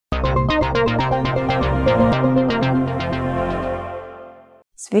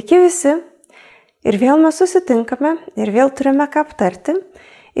Sveiki visi! Ir vėl mes susitinkame ir vėl turime ką aptarti.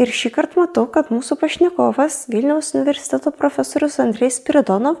 Ir šį kartą matau, kad mūsų pašnekovas, Vilniaus universiteto profesorius Andrejus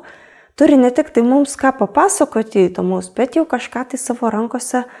Spiridonov, turi ne tik tai mums ką papasakoti įdomus, bet jau kažką tai savo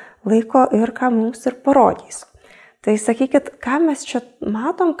rankose laiko ir ką mums ir parodys. Tai sakykit, ką mes čia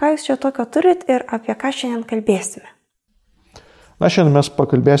matom, ką jūs čia tokio turit ir apie ką šiandien kalbėsime. Šiandien mes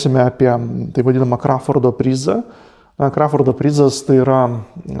pakalbėsime apie taip vadinamą Crawfordo prizą. Crawfordo prizas tai yra,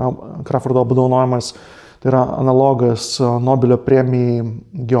 Crawfordo apdovanojimas, tai yra analogas Nobelio premijai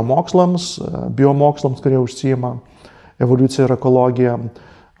geomokslams, biomokslams, kurie užsiima evoliucija ir ekologija,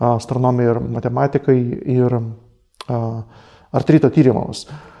 astronomija ir matematikai ir artrito tyrimams.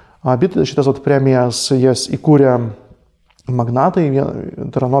 Abi šitas premijas jas įkūrė magnatai,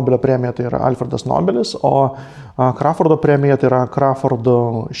 tai yra Nobelio premija, tai yra Alfredas Nobelis, o Crawfordo premija tai yra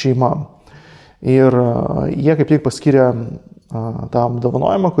Crawfordo šeima. Ir jie kaip tik paskyrė tą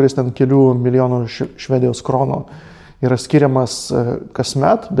apdovanojimą, kuris ten kelių milijonų švedijos kronų yra skiriamas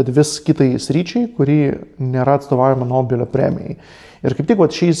kasmet, bet vis kitai sryčiai, kuri nėra atstovaujama Nobelio premijai. Ir kaip tik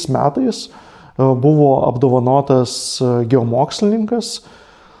šiais metais buvo apdovanotas geomokslininkas.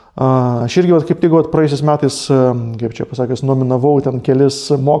 Aš irgi kaip tik praėjusiais metais, kaip čia pasakęs, nominavau ten kelis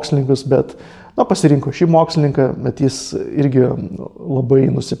mokslininkus, bet pasirinko šį mokslininką, bet jis irgi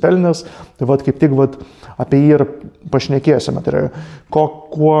labai nusipelnęs. Tai kaip tik apie jį ir pašnekėsime, tai yra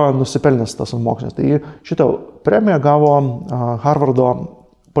kuo nusipelnęs tas mokslininkas. Tai šitą premiją gavo Harvardo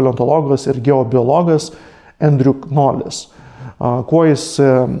paleontologas ir geobiologas Andrew Knollis. Kuo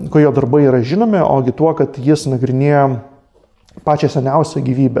jo darbai yra žinomi, ogi tuo, kad jis nagrinėja pačią seniausią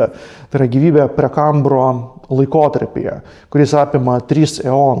gyvybę. Tai yra gyvybė prekambro laikotarpyje, kuris apima 3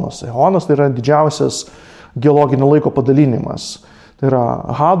 eonus. Eonas tai yra didžiausias geologinio laiko padalinimas. Tai yra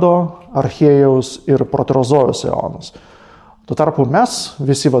Hado, Archėjaus ir Proterozojaus eonas. Tuo tarpu mes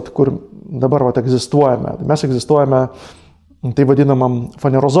visi, kur dabar egzistuojame, mes egzistuojame tai vadinamam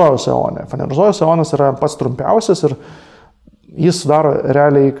Fanerozojaus eone. Fanerozojaus eonas yra pats trumpiausias ir jis sudaro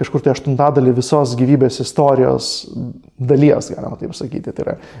realiai kažkur tai 1/8 visos gyvybės istorijos dalies, galima taip sakyti. Tai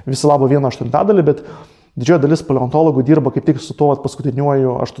yra viso labo 1/8, bet didžioji dalis paleontologų dirba kaip tik su tuo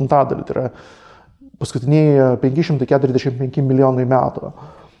paskutiniuoju 1/8. Tai yra paskutiniai 545 milijonai metų.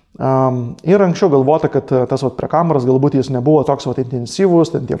 Ir anksčiau galvota, kad tas prekambaras galbūt jis nebuvo toks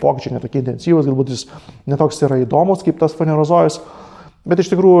intensyvus, ten tie pokyčiai netokie intensyvus, galbūt jis netoks yra įdomus kaip tas Fanerozojus. Bet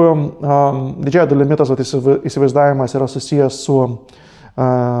iš tikrųjų didžiąją dalimi tas įsivaizdavimas yra susijęs su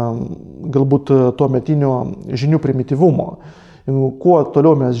galbūt tuometiniu žinių primityvumo. Kuo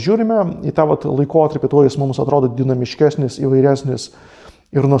toliau mes žiūrime į tą laikotarpį, tuo jis mums atrodo dinamiškesnis, įvairesnis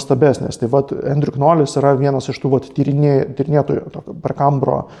ir nuostabesnis. Tai Andrew Knollis yra vienas iš tų tyrinėtojų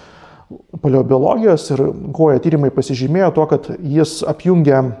prekambro paleobiologijos ir kuo jie tyrimai pasižymėjo tuo, kad jis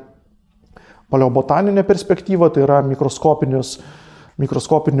apjungia paleobotaninę perspektyvą, tai yra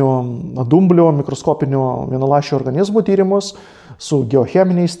mikroskopinių dumblių, mikroskopinių vienaląsčių organizmų tyrimus, su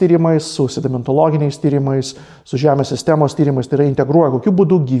geocheminiais tyrimais, su sedimentologiniais tyrimais, su žemės sistemos tyrimais. Tai yra integruoja, kokiu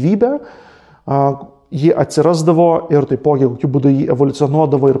būdu gyvybė ji atsirasdavo ir taipogi kokiu būdu ji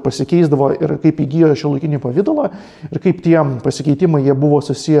evoliucionuodavo ir pasikeisdavo ir kaip įgyjo šiuolaikinį pavidalą ir kaip tie pasikeitimai jie buvo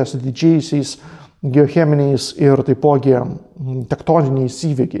susiję su didžiaisiais geocheminiais ir taipogi tektoniniais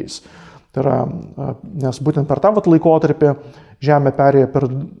įvykiais. Tai yra, nes būtent per tą laikotarpį Žemė perėjo per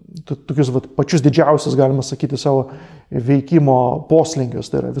tokius pačius didžiausius, galima sakyti, savo veikimo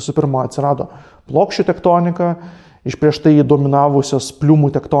poslinkius. Tai yra, visų pirma, atsirado plokščių tektonika, iš prieš tai dominavusios pliumų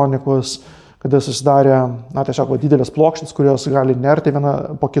tektonikos, kada susidarė tiesiog didelės plokštės, kurios gali nerti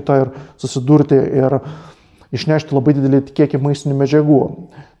viena po kitą ir susidurti ir išnešti labai didelį kiekį maistinių medžiagų.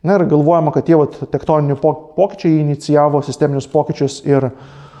 Ir galvojama, kad tie tektoninių pokyčiai inicijavo sisteminius pokyčius ir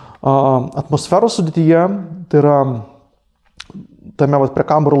atmosferos sudėtyje, tai yra tame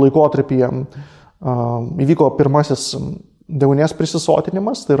prekambro laikotarpyje įvyko pirmasis deguonies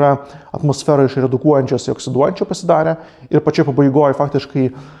prisisotinimas, tai yra atmosferą iš redukuojančios į oksiduojančią pasidarė ir pačioje pabaigoje faktiškai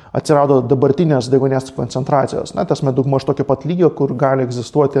atsirado dabartinės deguonies koncentracijos. Tas daugmaž tokio pat lygio, kur gali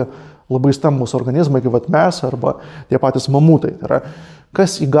egzistuoti labai stambus organizmai, kaip mes arba tie patys mamutai. Tai yra,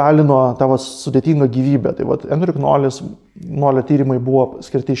 kas įgalino tą sudėtingą gyvybę. Tai Andrew Knolio tyrimai buvo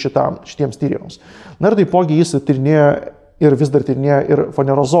skirti šitiems tyrimams. Ir taipogi jis tyrinėjo ir vis dar tyrinėja ir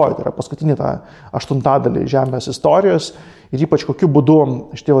Fanerozojų, tai yra paskutinį tą 1/8 Žemės istorijos ir ypač kokiu būdu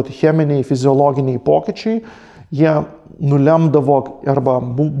šitie cheminiai, fiziologiniai pokyčiai, jie nulemdavo arba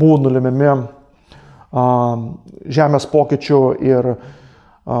buvo nulemiami Žemės pokyčių ir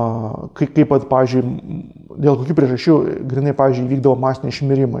kaip, pavyzdžiui, dėl kokių priežasčių grinai, pavyzdžiui, vykdavo masiniai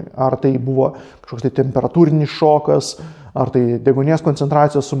išmirimai. Ar tai buvo kažkoks tai temperatūrinis šokas, ar tai deguonies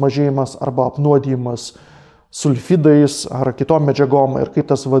koncentracijos sumažėjimas, arba apnuodijimas sulfidais ar kitom medžiagom, ir kaip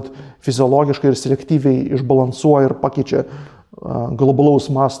tas fiziologiškai ir selektyviai išbalansuoja ir pakeičia globalaus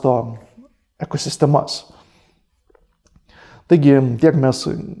masto ekosistemas. Taigi, tiek mes,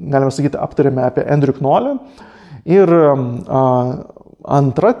 galime sakyti, aptarėme apie Andrew Knollį. Ir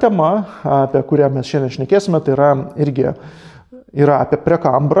antra tema, apie kurią mes šiandien šnekėsime, tai yra apie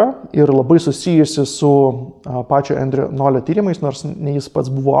prekambrą ir labai susijusi su pačio Andrew Knollio tyrimais, nors ne jis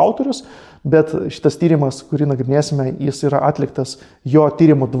pats buvo autorius, bet šitas tyrimas, kurį nagrinėsime, jis yra atliktas jo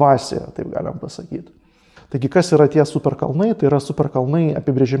tyrimų dvasioje, taip galim pasakyti. Taigi, kas yra tie superkalnai? Tai yra superkalnai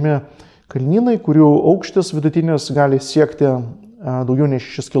apibrėžiami kalnynai, kurių aukštis vidutinis gali siekti daugiau nei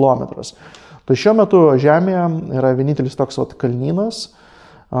 6 km. Tai šiuo metu Žemėje yra vienintelis toks kalnynas,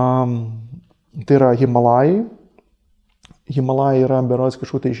 tai yra Himalajai. Himalajai yra berods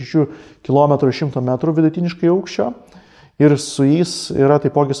kažkur tai 6 km 100 metrų vidutiniškai aukščio ir su jais yra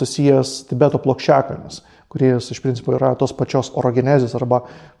taipogi susijęs Tibeto plokščiakalnis, kuris iš principo yra tos pačios orogenezės arba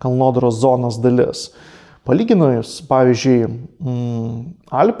kalnodaros zonos dalis. Palyginus, pavyzdžiui,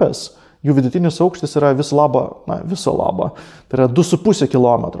 Alpes, jų vidutinis aukštis yra viso labo, tai yra 2,5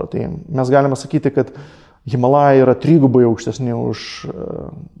 km. Tai mes galime sakyti, kad Himalajai yra 3 aukštesni už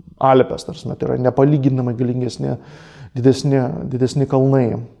Alpes, tarsi, tai yra nepalyginamai galingesni, didesni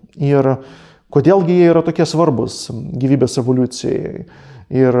kalnai. Ir kodėlgi jie yra tokie svarbus gyvybės evoliucijai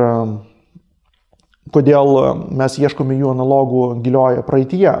ir kodėl mes ieškome jų analogų gilioje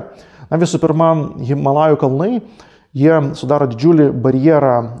praeityje. Visų pirma, Himalajų kalnai, jie sudaro didžiulį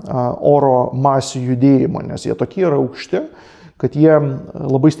barjerą oro masių judėjimo, nes jie tokie yra aukšti, kad jie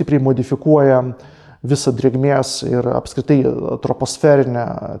labai stipriai modifikuoja visą drėgmės ir apskritai troposferinę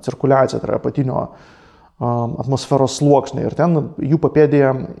cirkuliaciją, tai yra apatinio atmosferos sluoksnį. Ir ten jų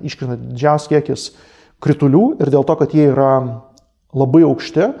papėdėje iškrenta didžiausias kiekis kritulių ir dėl to, kad jie yra labai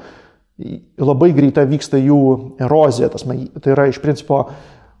aukšti, labai greitai vyksta jų erozija. Tai yra iš principo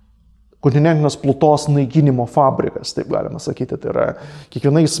kontinentinės plutos naikinimo fabrikas, taip galima sakyti. Tai yra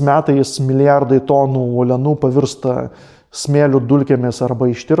kiekvienais metais milijardai tonų uolienų pavirsta smėlių dulkėmis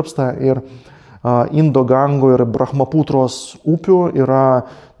arba ištirpsta ir Indo, Gango ir Brahmaputros upių yra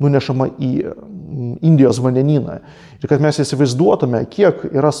nunešama į Indijos vandenyną. Ir kad mes įsivaizduotume, kiek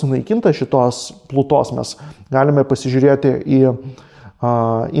yra sunaikinta šitos plutos, mes galime pasižiūrėti į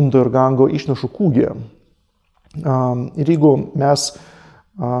Indo ir Gango išnašų kūgį. Ir jeigu mes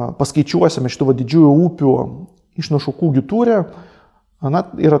paskaičiuosime šitų didžiųjų upių išnašų kūgių tūrį,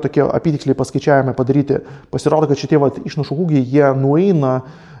 yra tokie apytiksliai paskaičiavimai padaryti, pasirodo, kad šitie išnašų kūgiai, jie nueina,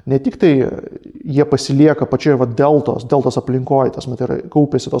 ne tik tai jie pasilieka pačioje deltos aplinkoje, tai yra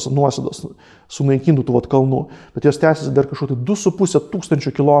kaupėsi tos nuosėdos sunaikintų tų kalnų, bet jos tęsiasi dar kažkokį 2,5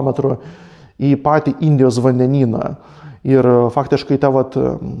 tūkstančių kilometrų į patį Indijos vandenyną. Ir faktiškai ta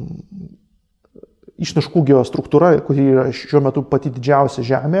išnašų kūgio struktūra, kuri yra šiuo metu pati didžiausia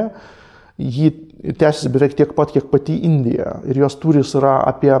Žemėje, ji tęsiasi beveik tiek pat, kiek pati Indija. Ir jos tūris yra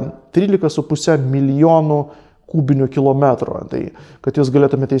apie 13,5 milijonų kubinių kilometrų. Tai, kad jūs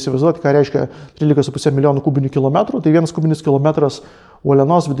galėtumėte įsivaizduoti, ką reiškia 13,5 milijonų kubinių kilometrų, tai 1 kubinis kilometras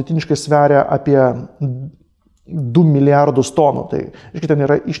uolienos vidutiniškai sveria apie 2 milijardus tonų. Tai, reiškia, ten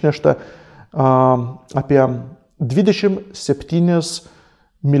yra išnešta apie 27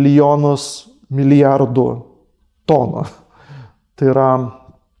 milijonus milijardų tonų. Tai yra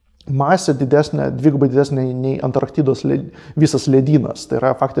masė didesnė, dvigubai didesnė nei Antarktidos visas ledynas. Tai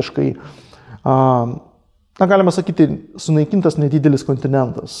yra faktiškai galima sakyti, sunaikintas nedidelis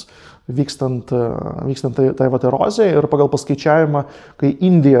kontinentas, vykstant tai erozijai. Ir pagal paskaičiavimą, kai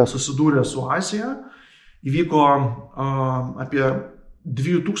Indija susidūrė su Azija, įvyko apie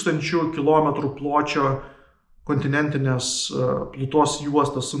 2000 km pločio kontinentinės plutos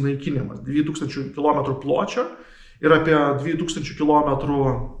juostos sunaikinimas. 2000 km pločio ir apie 2000 km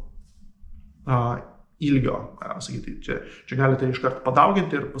ilgio. Sakyti, čia galite iškart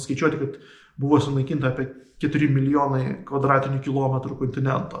padauginti ir paskaičiuoti, kad buvo sunaikinta apie 4 milijonai kvadratinių kilometrų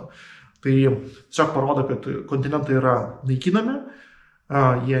kontinento. Tai tiesiog parodo, kad kontinentai yra naikinami,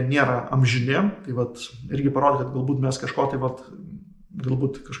 jie nėra amžini. Tai irgi parodo, kad galbūt mes kažko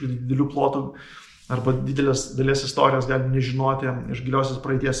galbūt kažkokių didelių plotų arba didelės dalies istorijos galime nežinoti iš giliosios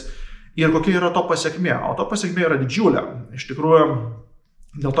praeities. Ir kokia yra to pasekmė? O to pasekmė yra didžiulė. Iš tikrųjų,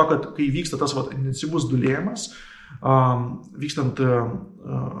 dėl to, kad kai vyksta tas intensyvus dūlėjimas, vykstant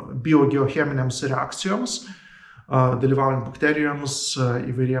biogeocheminėms reakcijoms, dalyvaujant bakterijoms,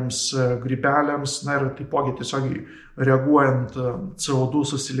 įvairiems grybeliams, na ir taipogi tiesiogiai reaguojant CO2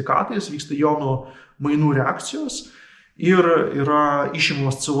 su silikatais, vyksta jonų mainų reakcijos ir yra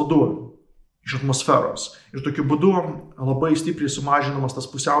išimamas CO2 iš atmosferos. Ir tokiu būdu labai stipriai sumažinamas tas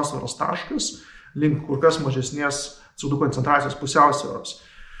pusiausvyros taškas link kur kas mažesnės CO2 koncentracijos pusiausvyros.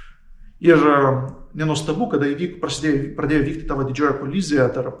 Ir nenuostabu, kada pradėjo vykti tavo didžioji kolizija,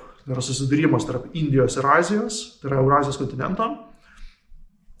 susidūrimas tarp Indijos ir Azijos, tai yra Eurazijos kontinento,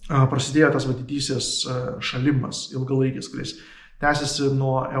 prasidėjo tas didysis šalimas ilgalaikis, kuris tęsiasi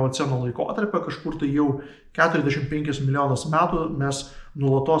nuo Eoceno laikotarpio, kažkur tai jau 45 milijonus metų mes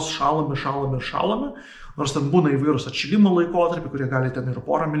nuolatos šalame, nors ten būna įvairūs atšilimo laikotarpiai, kurie gali ten ir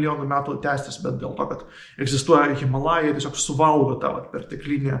porą milijonų metų tęstis, bet dėl to, kad egzistuoja Himalajai, tiesiog suvalgo tą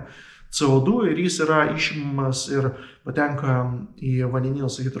perteklinę CO2 ir jis yra išimamas ir patenka į vandenyną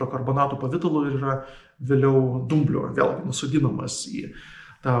su hidrokarbonatų pavidalu ir yra vėliau dumbliu, vėlgi nusodinamas į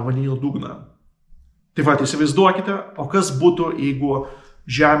tą vandenyno dugną. Tai va, įsivaizduokite, o kas būtų, jeigu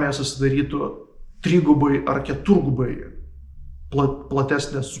Žemėje susidarytų trigubai ar keturgubai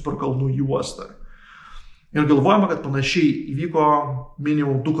platesnė superkalnų juosta. Ir galvojama, kad panašiai įvyko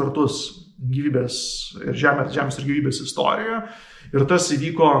minimum 2 kartus gyvybės ir Žemės ir gyvybės istorijoje. Ir tas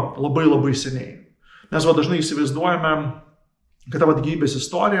įvyko labai labai seniai. Mes dažnai įsivaizduojame, kad ta gyvybės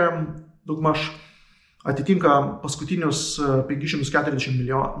istorija daugmaž atitinka paskutinius 540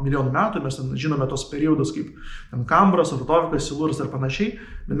 milijonų metų. Mes ten žinome tos periodus kaip Kambras, Ordovikas, Silūras ir panašiai.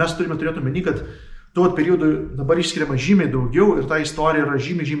 Bet mes turime turėti omeny, kad tų periodų dabar išskiriama žymiai daugiau ir ta istorija yra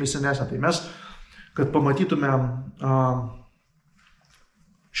žymiai senesnė. Tai mes, kad pamatytume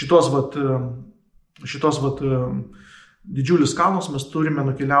šitos didžiulis kalnus, mes turime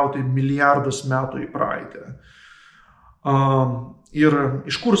nukeliauti milijardus metų į praeitį. Ir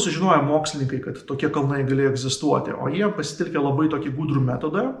iš kur sužinojo mokslininkai, kad tokie kalnai galėjo egzistuoti? O jie pasitelkė labai tokį gudrų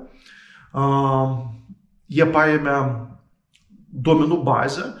metodą. Jie paėmė duomenų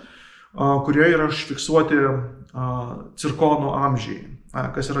bazę, kurioje yra užfiksuoti cirkonų amžiai.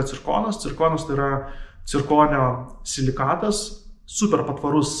 Kas yra cirkonas? Cirkonas tai yra cirkonio silikatas, super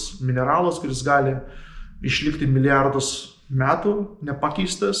patvarus mineralas, kuris gali išlikti milijardus metų,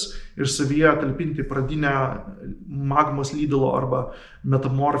 nepakeistas ir savyje talpinti pradinę magmos lydalo arba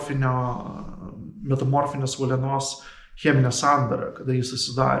metamorfinės uolienos cheminę sandarą, kada jis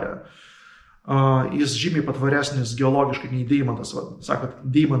susidarė. Jis žymiai patvaresnis geologiškai nei deimantas. Sakot,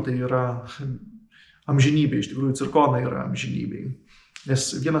 deimantai yra amžinybė, iš tikrųjų cirkonai yra amžinybė. Nes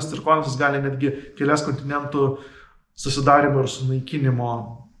vienas cirkonas gali netgi kelias kontinentų susidarimo ir sunaikinimo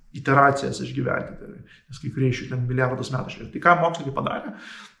iteracijas išgyventi, nes kai kurie iš jų ten milijardus metų išgyventi. Tai ką mokslininkai padarė?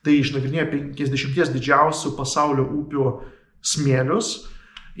 Tai išnagrinėjo 50 didžiausių pasaulio upių smėlius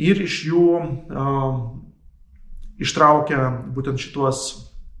ir iš jų ištraukė būtent šitos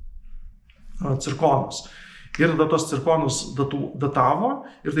cirkonus. Ir tada tos cirkonus datavo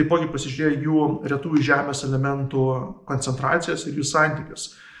ir taipogi pasižiūrėjo jų retųjų žemės elementų koncentracijas ir jų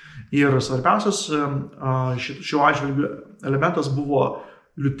santykius. Ir svarbiausias šiuo atžvilgiu elementas buvo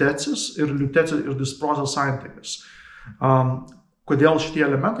liutecis ir disprozos santykis. Kodėl šitie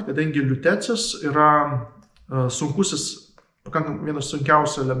elementai? Kadangi liutecis yra sunkusis, pakankamai vienas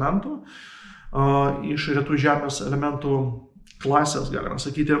sunkiausių elementų iš retų žemės elementų klasės, galima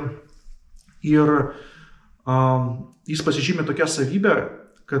sakyti. Ir jis pasižymė tokią savybę,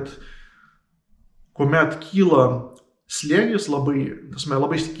 kad kuomet kyla slėgis, labai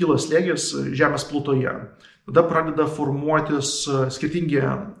kyla slėgis žemės plutoje, tada pradeda formuotis skirtingi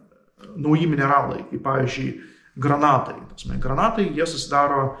nauji mineralai, kaip pavyzdžiui granatai. Granatai jie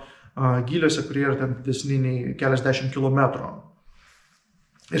susidaro gyliuose, kurie yra ten didesni nei keliasdešimt kilometrų.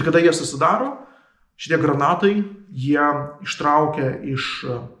 Ir kada jie susidaro, šitie granatai jie ištraukia iš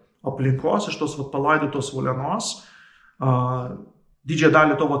aplinkos, iš tos palaidotos uolienos didžiąją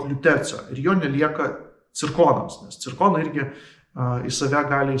dalį to liutecio ir jo nelieka cirkonams, nes cirkonai irgi į save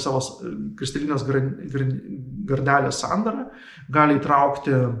gali, į savo kristalinės gardelės sandarą gali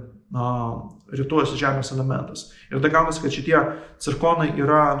įtraukti rytuose žemės elementas. Ir tai gaunasi, kad šitie cirkonai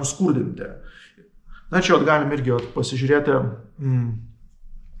yra nuskurdinti. Na, čia galim irgi pasižiūrėti,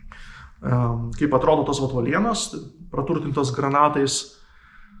 kaip atrodo tos uolienos, praturtintos granatais.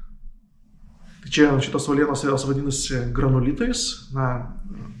 Čia šitos uolienos jos vadinasi granulitais. Na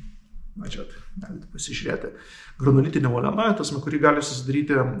čia galite pasižiūrėti. Granulitinė uoliena, kuri gali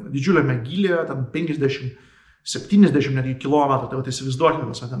susidaryti didžiuliame gylyje, ten 50-70 netgi kilometrų. Tai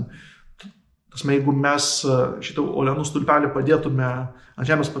įsivaizduokime, jeigu mes šitą uolienų stulpelį padėtume ant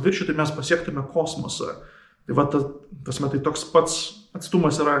žemės paviršių, tai mes pasiektume kosmosą. Tai toks pats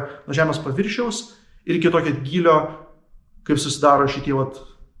atstumas yra nuo žemės paviršiaus ir iki tokio gylio, kaip susidaro šitie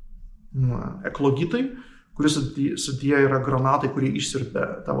eklogitai, kuris sudėję yra granatai, kurie išsirpia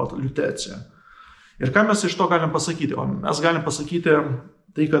tą liuteciją. Ir ką mes iš to galim pasakyti? O mes galim pasakyti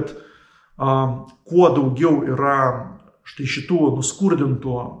tai, kad kuo daugiau yra štai šitų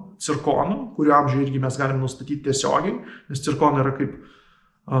nuskurdintų cirkonų, kurių amžių irgi mes galim nustatyti tiesiogiai, nes cirkonai yra kaip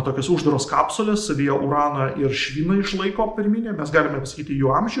tokios uždaros kapsulės, savyje uraną ir šviną išlaiko pirminė, mes galime pasakyti jų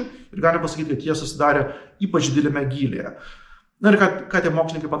amžių ir galime pasakyti, kad jie susidarė ypač didelėme gylyje. Na ir ką tie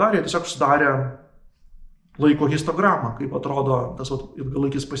mokslininkai padarė, tiesiog sudarė laiko histogramą, kaip atrodo tas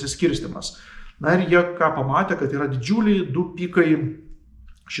ilgalaikis pasiskirstimas. Na ir jie ką pamatė, kad yra didžiuliai du pikai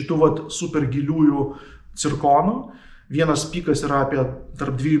šitų supergiliųjų cirkonų. Vienas pikas yra apie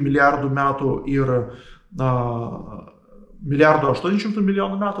tarp 2 milijardų metų ir 1,8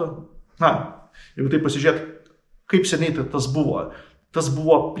 milijardo metų. Na, jeigu tai pasižiūrėt, kaip seniai tas buvo. Tas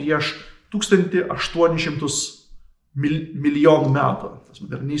buvo prieš 1800 milijonų metų. Tas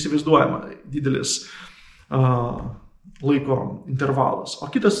yra neįsivaizduojama didelis laiko intervalas. O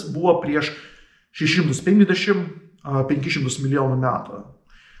kitas buvo prieš 650-500 milijonų metų.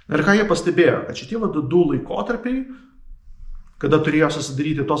 Ir ką jie pastebėjo, kad šitie du laikotarpiai, kada turėjo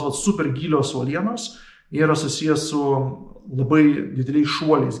susidaryti tos supergilios uolienos, jie yra susijęs su labai dideliais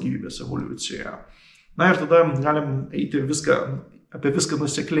šuoliais gyvybės evoliucijoje. Na ir tada galim eiti apie viską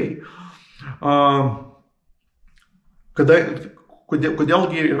nusekliai.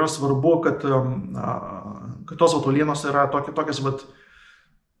 Kodėlgi yra svarbu, kad tos uolienos yra tokias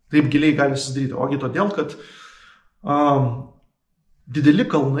taip giliai gali susidaryti? Ogi todėl, kad dideli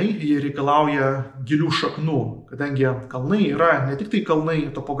kalnai, jie reikalauja gilių šaknų, kadangi kalnai yra ne tik tai kalnai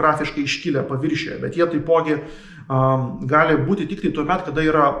topografiškai iškilę paviršiuje, bet jie taipogi gali būti tik tai tuomet, kada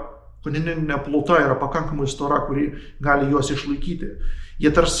yra kontinentinė pluta yra pakankamai stora, kuri gali juos išlaikyti.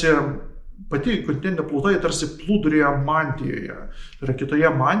 Jie tarsi, pati kontinentinė pluta, jie tarsi plūdurėje mantijoje, tai yra kitoje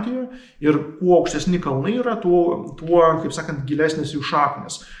mantijoje, ir kuo aukštesni kalnai yra, tuo kaip sakant, gilesnės jų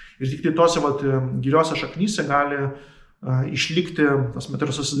šaknis. Ir tik tai tose giliose šaknyse gali išlikti,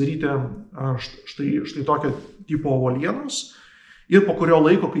 ir susidaryti štai tokio tipo uolienos. Ir po kurio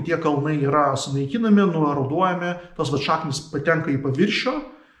laiko, kai tie kalnai yra sunaikinami, nueroduojami, tos šaknys patenka į paviršių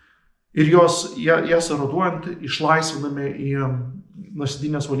ir jas eroduojant išlaisvinami į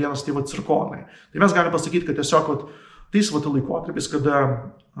nuosėdinės uolienos, tai cirkonai. Tai mes galime pasakyti, kad tiesiog tais laikotarpis, kada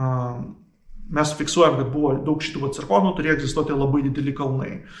mes fiksuojam, kad buvo daug šitų cirkonų, turėjo egzistuoti labai dideli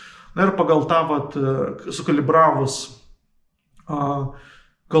kalnai. Na ir pagal tą sukalibravus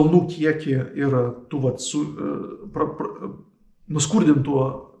kalnų kiekį ir tų nuskurdintų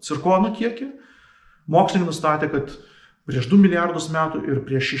cirkonų kiekį, mokslininkai nustatė, kad prieš 2 milijardus metų ir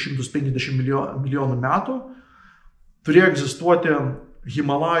prieš 650 milijonų metų turėjo egzistuoti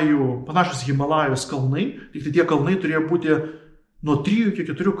panašus Himalajos kalnai, tik tai tie kalnai turėjo būti nuo 3 iki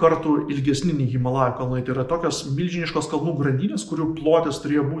 4 kartų ilgesni nei Himalajų kalnai. Tai yra tokios milžiniškos kalnų grandinės, kurių plotis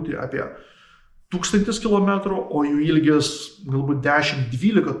turėjo būti apie 1000 km, o jų ilgis galbūt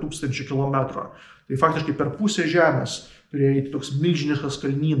 10-12 tūkstančių km. Tai faktiškai per pusę Žemės turėjo eiti toks milžiniškas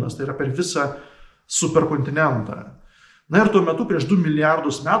kalnynas, tai yra per visą superkontinentą. Na ir tuo metu prieš 2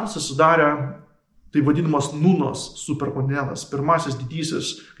 milijardus metų susidarė tai vadinamas Nunos superkontinentas, pirmasis didysis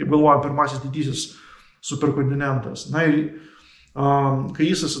superkontinentas. Na ir kai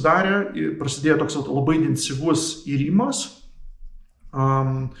jis susidarė, prasidėjo toks labai intensyvus irimas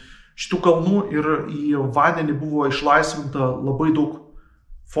šitų kalnų ir į vandenį buvo išlaisvinta labai daug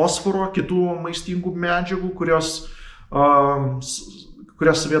fosforo, kitų maistingų medžiagų, kurios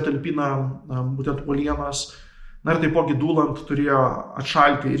savyje talpina būtent uolienas. Na ir taipogi dūlant turėjo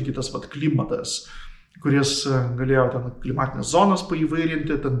atšalti irgi tas klimatas, kuris galėjo ten klimatinės zonas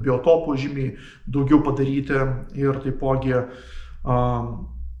paįvairinti, ten biotopų žymiai daugiau padaryti ir taipogi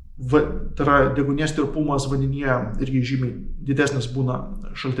tai yra deguonies tirpumas vandenyje irgi žymiai didesnis būna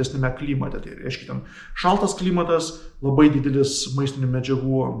šaltesnėme klimate. Tai reiškia, ten šaltas klimatas, labai didelis maistinių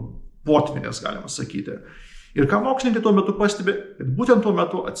medžiagų potvynis, galima sakyti. Ir ką mokslininkai tuo metu pastebi, kad būtent tuo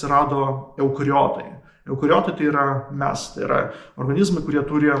metu atsirado eukariotai. Eukariotai tai yra mes, tai yra organizmai, kurie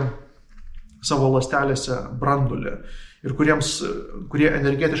turi savo ląstelėse branduolį ir kurie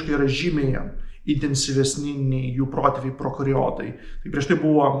energetiškai yra žymiai intensyvesni nei jų protėviai prokariotai. Tai prieš tai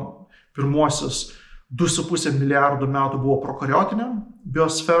buvo pirmuosius 2,5 milijardų metų buvo prokariotinė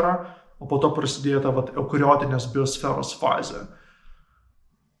biosfera, o po to prasidėjo ta eukariotinės biosferos fazė.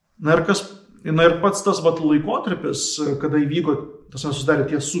 Na ir pats tas laikotarpis, kada įvyko, susidarė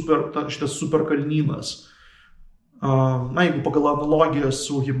šitas superkalnynas. Na, jeigu pagal analogiją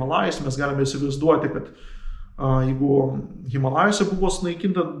su Himalajais, mes galime įsivaizduoti, kad jeigu Himalajuose buvo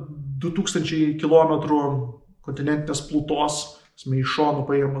sunaikinta 2000 km kontinentinės plutos, iš šonų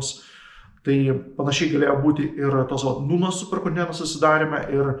paėmus. Tai panašiai galėjo būti ir tos Nunos superkontinentas susidarime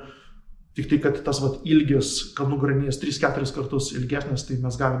ir tik tai, kad tas ilgis kalnų grandinės 3-4 kartus ilgesnis, tai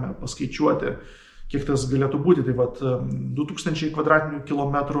mes galime paskaičiuoti, kiek tas galėtų būti. Tai 2000 kvadratinių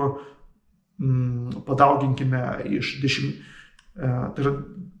kilometrų padauginkime iš 10, tai yra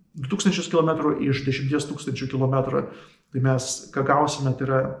 2000 km iš 10 000 km, tai mes ką gausime, tai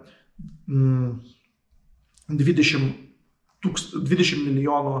yra 20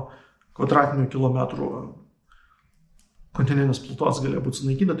 milijonų kvadratinių kilometrų kontinentinės plutos galėjo būti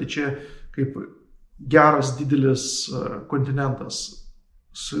sunaikinta, tai čia kaip geras didelis kontinentas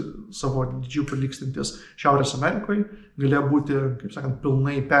su savo didžiu prilygstantis Šiaurės Amerikoje galėjo būti, kaip sakant,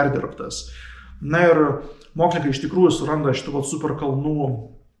 pilnai perdirbtas. Na ir mokslininkai iš tikrųjų suranda šitų superkalnų,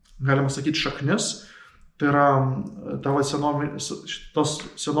 galima sakyti, šaknis. Tai yra tos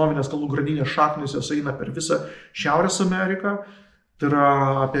senovinės kalnų grandinės šaknis, jos eina per visą Šiaurės Ameriką. Tai yra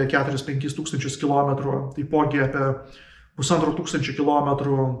apie 4-5 tūkstančius kilometrų, taipogi apie 1500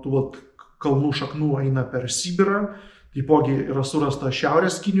 kilometrų tų kalnų šaknų eina per Sibirą, taipogi yra surasta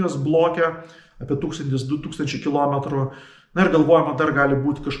Šiaurės Kinijos bloke apie 1000-2000 kilometrų. Na ir galvojama, dar gali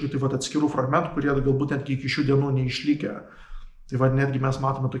būti kažkokių atskirų fragmentų, kurie galbūt netgi iki šių dienų neišlikę. Tai netgi mes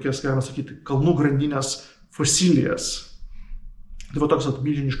matome tokias, galime sakyti, kalnų grandinės fosilijas. Tai toks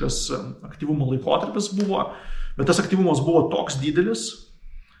milžiniškas aktyvumo laikotarpis buvo. Bet tas aktyvumas buvo toks didelis,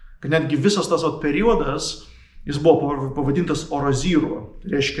 kad netgi visas tas periodas, jis buvo pavadintas orozyru, tai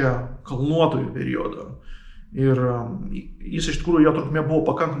reiškia kalnuotojų periodu. Ir jis iš tikrųjų, jo trukmė buvo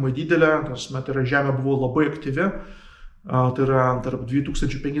pakankamai didelė, tai yra Žemė buvo labai aktyvi, tai yra tarp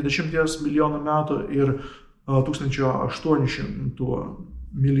 2050 milijonų metų ir 1800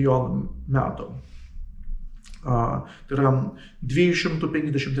 milijonų metų. Tai yra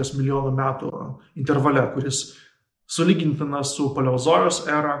 250 milijonų metų intervale, kuris sulygintinas su paleozojos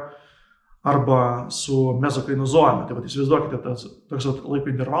era arba su mezokainozojumi. Tai įsivaizduokite, toks laiko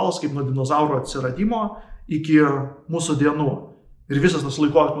intervalas kaip nuo dinozauro atsiradimo iki mūsų dienų. Ir visas tas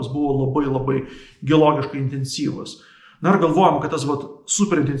laikotarpis buvo labai labai geologiškai intensyvus. Na ir galvojama, kad tas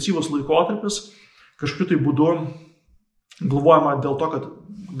super intensyvus laikotarpis kažkokiu tai būdu galvojama dėl to, kad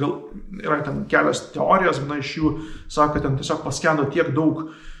yra ten kelios teorijos, viena iš jų sako, kad ten tiesiog paskendo tiek daug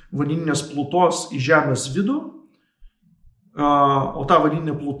vandeninės plutos į Žemės vidų, o ta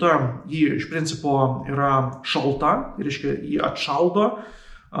vandeninė pluta, ji iš principo yra šalta, tai reiškia, ji atšaldo,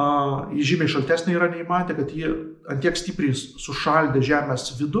 ji žymiai šaltesnė yra nei matė, kad ji antiek stipriai sušaldė Žemės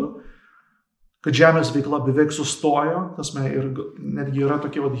vidų, kad Žemės veikla beveik sustojo, ir netgi yra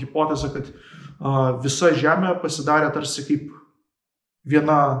tokia hipotezė, kad visa Žemė pasidarė tarsi kaip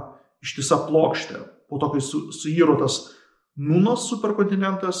viena ištisa plokštė. Po to, kai suiro tas Nunos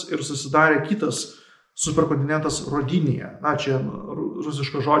superkontinentas ir susidarė kitas superkontinentas Rodinija. Na, čia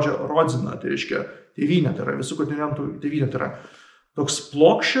rusiško žodžio rodzina, tai reiškia tėvynė, tai yra visų kontinentų tėvynė, tai yra toks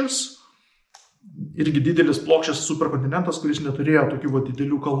plokščias, irgi didelis plokščias superkontinentas, kuris neturėjo tokių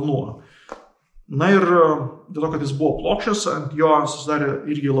didelių kalnų. Na ir dėl to, kad jis buvo plokščias, ant jo susidarė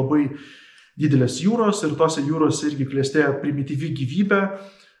irgi labai didelės jūros ir tose jūros irgi klestėjo primityvi gyvybė,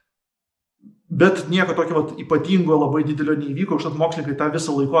 bet nieko tokio ypatingo labai didelio neįvyko, užtat mokslininkai tą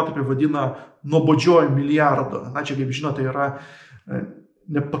visą laikotarpį vadina nuobodžiuoju milijardu. Na, čia, kaip žinote, yra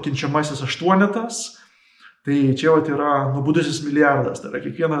nepakenčiamasis aštuonetas, tai čia yra nuobodusis milijardas, tai yra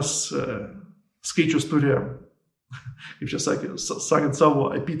kiekvienas skaičius turi, kaip čia sakant,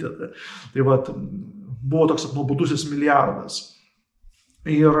 savo epitetą. Tai buvo toks nuobodusis milijardas.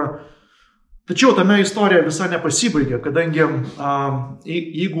 Tačiau tame istorija visa nepasibaigė, kadangi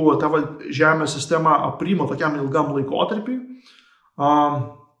jeigu tavo Žemės sistema aprimo tokiam ilgam laikotarpiui,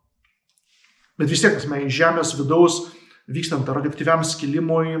 bet vis tiek iš Žemės vidaus vykstant radioaktyviam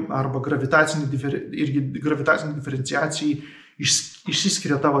skilimui arba gravitaciniai diferenciacijai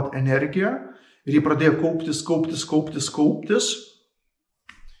išsiskiria ta energija ir jį pradėjo kauptis.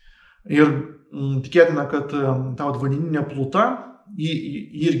 Ir tikėtina, kad ta vandeninė pluta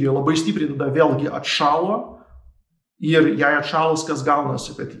irgi labai stipriai tada vėlgi atšalo ir jai atšalus kas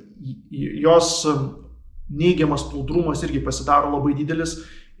gaunasi, kad jos neigiamas plūdrumas irgi pasidaro labai didelis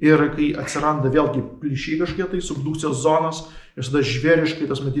ir kai atsiranda vėlgi plyšiai kažkokie tai subdukcijos zonos ir tada žvėriškai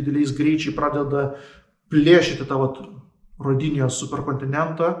tas dideliais greičiai pradeda plėšyti tą Rodinijos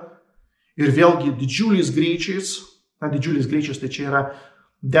superkontinentą ir vėlgi didžiuliais greičiais, tai čia yra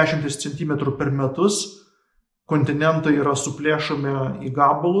 10 cm per metus, kontinentai yra suplėšomi į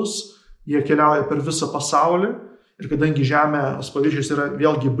gabalus, jie keliauja per visą pasaulį ir kadangi Žemės paviršius yra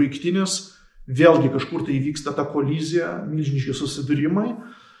vėlgi baigtinis, vėlgi kažkur tai įvyksta ta kolizija, milžiniški susidūrimai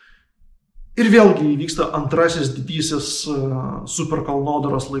Ir vėlgi įvyksta antrasis didysis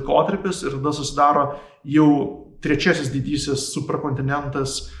superkalnodaros laikotarpis ir tada susidaro jau trečiasis didysis superkontinentas,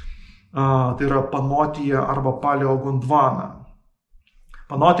 tai yra Panotija arba Paleogondvana.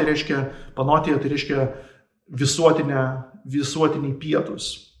 Panotija tai reiškia visuotiniai pietus.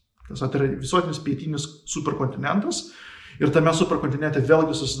 Tai yra visuotinis pietinis superkontinentas. Ir tame superkontinente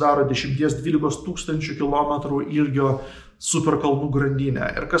vėlgi susidaro 10-12 tūkstančių kilometrų ilgio superkalnų grandinė.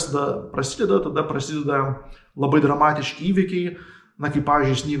 Ir kas tada prasideda? Tada prasideda labai dramatiški įvykiai, kaip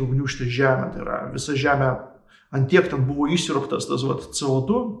pavyzdžiui sniego gniūžtė žemė. Tai yra visa žemė, antiek ten buvo įsiurbtas tas CO2,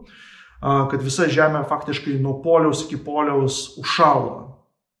 kad visa žemė faktiškai nuo poliaus iki poliaus užšalo.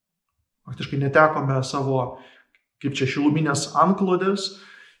 Faktiškai netekome savo, šiluminės antklodės.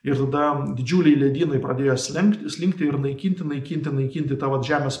 Ir tada didžiuliai ledynai pradėjo slinkti ir naikinti tą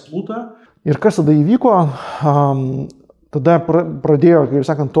žemės plutą. Ir kas tada įvyko? Tada pradėjo, kaip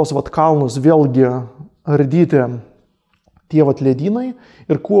sakant, tos kalnus vėlgi ardyti tie ledynai.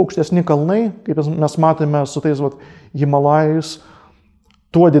 Ir kuo aukštesni kalnai, kaip mes matėme su tais Himalajais,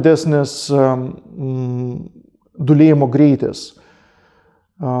 tuo didesnis dūlėjimo greitis.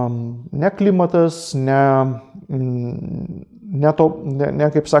 Ne klimatas,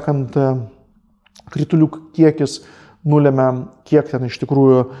 kaip sakant, kritulių kiekis nulėmė, kiek ten iš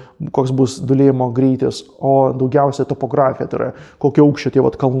tikrųjų, koks bus dūlėjimo greitis, o daugiausiai topografija, tai yra kokio aukščio tie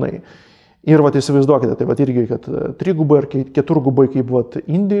kalnai. Ir įsivaizduokite, tai irgi, kad trigubai ar keturgubai, kaip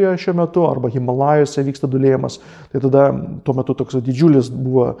Indijoje šiuo metu, arba Himalajuose vyksta dūlėjimas, tai tada tuo metu toks didžiulis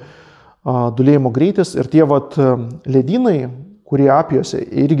buvo dūlėjimo greitis ir tie ledynai, kurie apjuose,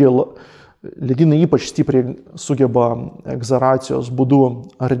 irgi ledynai ypač stipriai sugeba egzaracijos būdu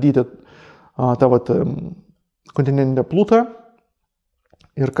ardyti tą kontinentinę plutą.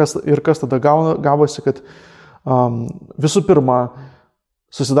 Ir kas tada gavosi, kad visų pirma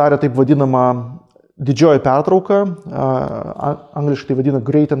susidarė taip vadinama didžioji pertrauka, angliškai tai vadina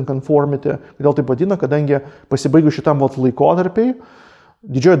Great Unconformity. Kodėl taip vadina? Kadangi pasibaigus šitam laikotarpiai,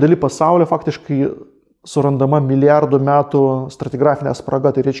 didžioji dalis pasaulio faktiškai surandama milijardų metų stratigrafinė spraga,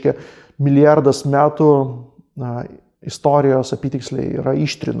 tai reiškia milijardas metų istorijos apytiksliai yra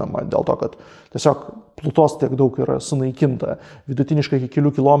ištrinama dėl to, kad tiesiog plutos tiek daug yra sunaikinta. Vidutiniškai iki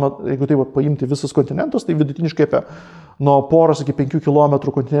kelių kilometrų, jeigu tai paimti visus kontinentus, tai vidutiniškai apie nuo poros iki 5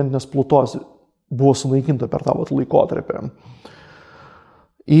 kilometrų kontinentinės plutos buvo sunaikinta per tą laikotarpį.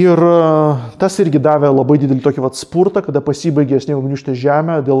 Ir tas irgi davė labai didelį tokį spurtą, kada pasibaigė sniego gniūžtė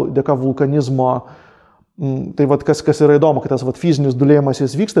žemė dėka vulkanizmo. Tai kas yra įdomu, kad tas fizinis dūlėjimas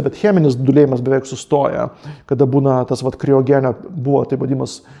jis vyksta, bet cheminis dūlėjimas beveik sustoja, kada būna tas buvo taip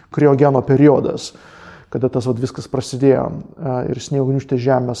vadinamas kriogeno periodas, kada tas viskas prasidėjo ir sniego gniūžtė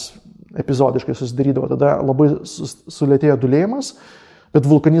žemės epizodiškai susidarydavo. Tada labai sulėtėjo dūlėjimas, bet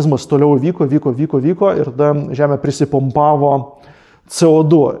vulkanizmas toliau vyko ir tada žemė prisipompavo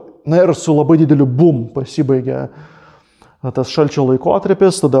CO2. Ir su labai dideliu boom pasibaigė tas šalčio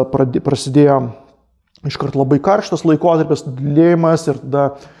laikotarpis, tada prasidėjo iškart labai karštas laikotarpis, dūlėjimas ir tada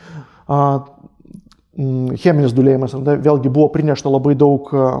cheminis dūlėjimas. Ir tada vėlgi buvo prinešta labai daug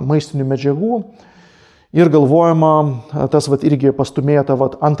maistinių medžiagų ir galvojama, tas irgi pastumėjo tą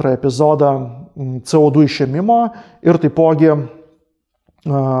antrą epizodą CO2 išėmimo ir taipogi,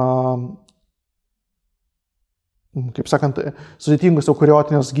 kaip sakant, sudėtingos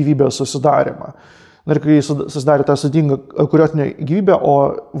eukariotinės gyvybės susidarimą. Ir kai susidarė tą sudėtingą eukariotinę gyvybę, o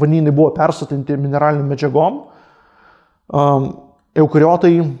vandenynai buvo persotinti mineralinių medžiagom,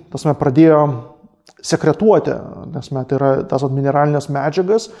 eukariotai pradėjo sekretuoti, tai yra tas mineralinės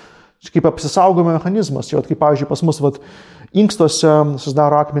medžiagas, kaip apsisaugojimo mechanizmas. Kaip pavyzdžiui pas mus inkstuose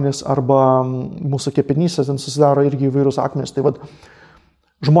susidaro akmenys arba mūsų kepenyse susidaro irgi įvairūs akmenys. Tai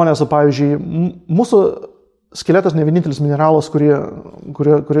žmonės, pavyzdžiui, mūsų skeletas ne vienintelis mineralas, kurį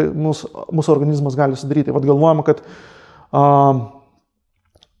mūsų organizmas gali sudaryti. Galvojama, kad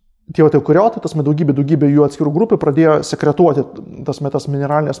tie eukariotai, daugybė jų atskirų grupių pradėjo sekretuoti tas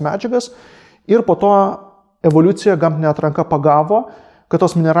mineralinės medžiagas ir po to evoliucija, gamtinė atranka pagavo, kad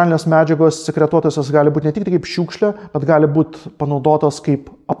tos mineralinės medžiagos sekretuotosios gali būti ne tik kaip šiukšlė, bet gali būti panaudotos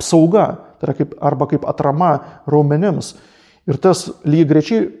kaip apsauga, tai yra arba kaip atrama raumenims. Ir tas lygiai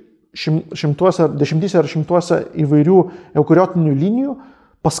greičiai dešimtyse ar šimtuose įvairių eukariotinių linijų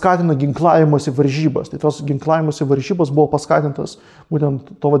paskatino ginklavimosi varžybas. Tai tos ginklavimosi varžybos buvo paskatintas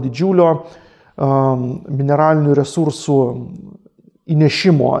būtent to didžiulio mineralinių resursų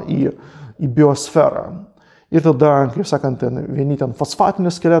įnešimo į biosferą. Ir tada, kaip sakant, vieni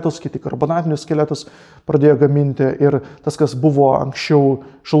fosfatinius skeletus, kiti karbonatinius skeletus pradėjo gaminti ir tas, kas buvo anksčiau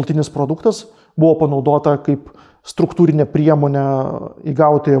šalutinis produktas, buvo panaudota kaip struktūrinė priemonė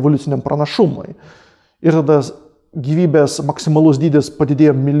įgauti evoliuciniam pranašumui. Ir tada gyvybės maksimalus dydis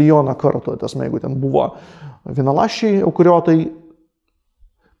padidėjo 1 milijoną kartų. Tasme, jeigu ten buvo vienaląsčiai eukariotai,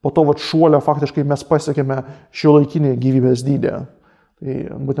 po to šuolio faktiškai mes pasiekėme šiuolaikinį gyvybės dydį. Tai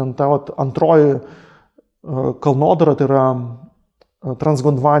būtent ta antroji kalnodara, tai yra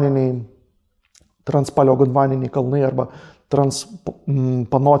transgondvaniniai, transpaleogondvaniniai kalnai arba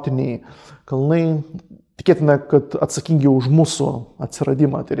transpanotiniai kalnai. Tikėtina, kad atsakingi už mūsų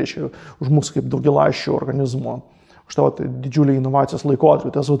atsiradimą, tai reiškia už mūsų kaip daugialąsčių organizmo. Už tą didžiulį inovacijos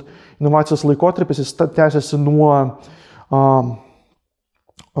laikotarpį. Tas inovacijos laikotarpis jis tęsiasi nuo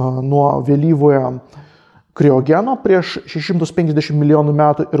vėlyvojo kriogeno prieš 650 milijonų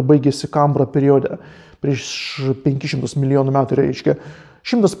metų ir baigėsi Kambro periode prieš 500 milijonų metų. Reiškia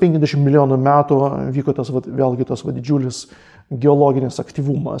 150 milijonų metų vyko tas vėlgi tas didžiulis geologinis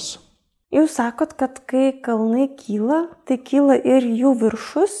aktyvumas. Jūs sakot, kad kai kalnai kyla, tai kyla ir jų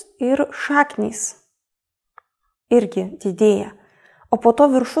viršus, ir šaknys irgi didėja, o po to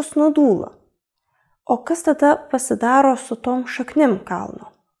viršus nudūla. O kas tada pasidaro su tom šaknim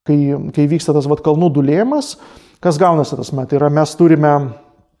kalno? Kai vyksta tas kalnų dūlėjimas, kas gaunasi tas metai? Tai yra mes turime,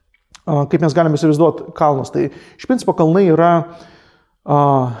 kaip mes galime įsivaizduoti kalnus, tai iš principo kalnai yra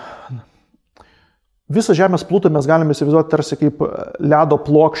visą Žemės plutą mes galime įsivaizduoti tarsi kaip ledo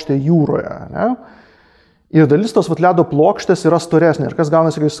plokštė jūroje. Ne? Ir dalis tos ledo plokštės yra storesnė. Ir kas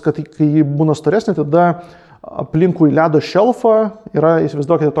gaunasi, kad kai ji būna storesnė, tada aplinkui ledo šelfą yra,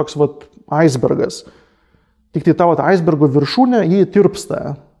 įsivaizduokite, toks icebergas. Tik tai ta icebergo viršūnė, jį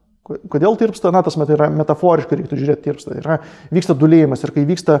tirpsta. Kodėl tirpsta? Na, tas yra metaforiškai, reiktų žiūrėti, tirpsta. Vyksta dūlėjimas. Ir kai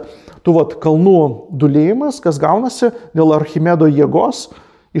vyksta tų kalnų dūlėjimas, kas gaunasi dėl Archimedo jėgos,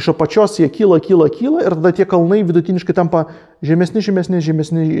 iš apačios jie kyla ir tada tie kalnai vidutiniškai tampa žemesni.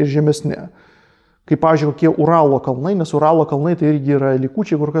 Kaip, pavyzdžiui, kokie Uralo kalnai, nes Uralo kalnai tai irgi yra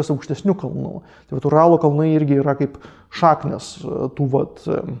likučiai kur kas aukštesnių kalnų. Tai Uralo kalnai irgi yra kaip šaknės tų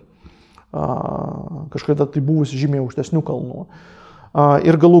kažkada tai buvusi žymiai aukštesnių kalnų.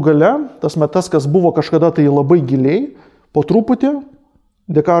 Ir galų gale, tas, kas buvo kažkada tai labai giliai, po truputį,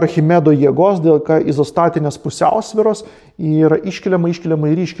 dėka Archimedo jėgos, dėka izostatinės pusiausvyros yra iškeliama.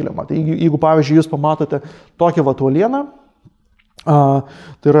 Tai jeigu, pavyzdžiui, jūs pamatote tokią uolieną,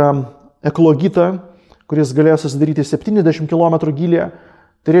 tai yra ekologitą, kuris galėjo susidaryti 70 km gylyje,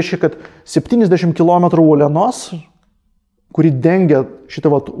 tai reiškia, kad 70 km uolienos, kuri dengia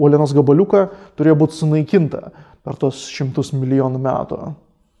šitą uolienos gabaliuką, turėjo būti sunaikinta per tos 100 milijonų metų.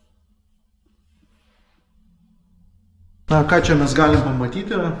 Na, ką čia mes galim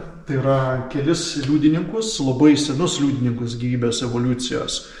pamatyti, tai yra kelis liudininkus, labai senus liudininkus gyvybės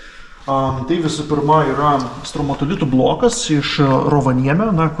evoliucijos. Tai visų pirma yra stromatolitų blokas iš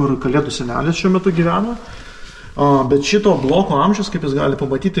Rovaniemio, kur Kalėdų senelis šiuo metu gyvena. Bet šito bloko amžius, kaip jūs galite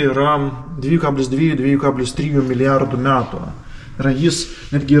pamatyti, yra 2,2–2,3 milijardų metų. Jis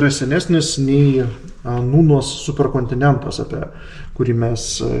netgi yra senesnis nei Nūnos superkontinentas, apie kurį mes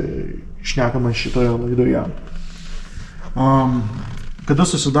šnekame šitoje laidoje. Kada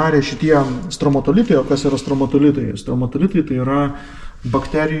susidarė šitie stromatolitai, o kas yra stromatolitai? Stromatolitai tai yra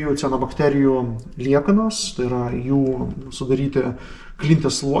cianobakterijų liekanos, tai yra jų sudaryti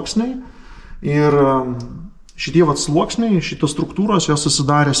klintės sluoksniai. Ir šitie sluoksniai, šitos struktūros, jos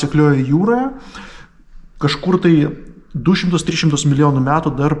susidarė seklioje jūroje, kažkur tai 200–300 milijonų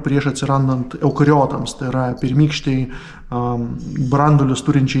metų dar prieš atsirandant eukariotams, tai yra pirmykščiai branduolius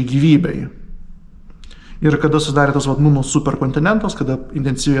turinčiai gyvybei. Ir kada susidarė tas Nūnos superkontinentas, kada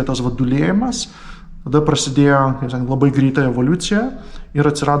intensyvėjo tas dūlėjimas, tada prasidėjo labai greita evoliucija ir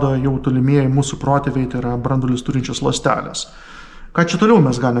atsirado jau tolimieji mūsų protėviai, tai yra branduolius turinčios ląstelės. Ką čia toliau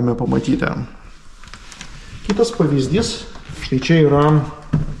mes galime pamatyti? Kitas pavyzdys, štai čia yra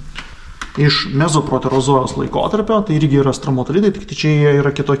iš mezoproterozojos laikotarpio, tai irgi yra stromatolitai, tik čia jie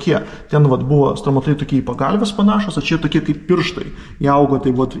yra kitokie. Ten buvo stromatolitai tokie į pagalves panašus, o čia tokie kaip pirštai. Jie augo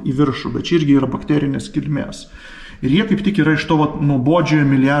tai į viršų, bet čia irgi yra bakterinės kilmės. Ir jie kaip tik yra iš to nuobodžiojo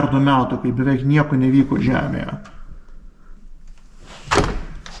milijardų metų, kai beveik nieko nevyko Žemėje.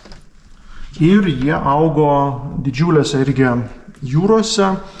 Ir jie augo didžiuliuose irgi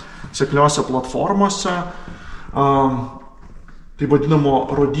jūrose, sekliose platformose, tai vadinamo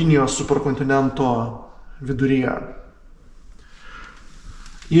Rodinijos superkontinento viduryje.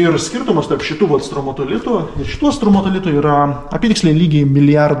 Ir skirtumas tarp šitų stromatolitų ir šitų stromatolitų yra apytiksliai lygiai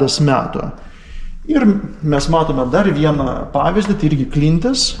milijardas metų. Ir mes matome dar vieną pavyzdį, tai irgi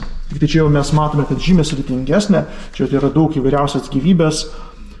klintis. Tik tai čia jau mes matome, kad žymiai sudėtingesnė, čia tai yra daug įvairiausios gyvybės.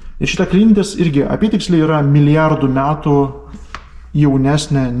 Ir šita klintis irgi apytiksliai yra milijardų metų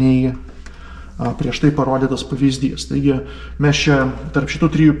jaunesnė nei prieš tai parodytas pavyzdys. Taigi mes čia tarp šitų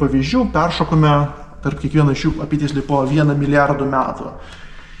 3 pavyzdžių peršokome tarp kiekvieno iš jų apytiksliai po 1 milijardo metų.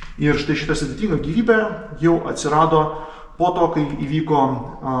 Ir štai šita sudėtinga gyvybė jau atsirado po to, kai įvyko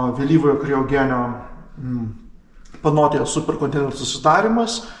vėlyvojo kriogenio panotėje superkontinentų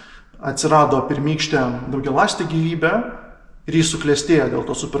susidarimas, atsirado pirmykštė daugialąstė gyvybė ir jis suklestėjo dėl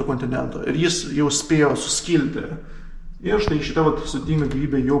to superkontinento ir jis jau spėjo suskilti. Ir štai šita sudėtinga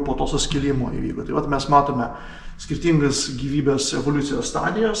gyvybė jau po to suskilimo įvyko. Tai mes matome skirtingas gyvybės evoliucijos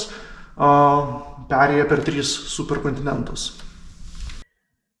stadijas, perėję per 3 superkontinentus.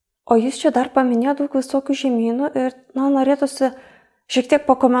 O jūs čia dar paminėjote daug visokių žemynų ir norėtųsi šiek tiek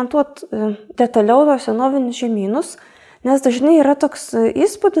pakomentuoti detaliau tos senovinius žemynus, nes dažnai yra toks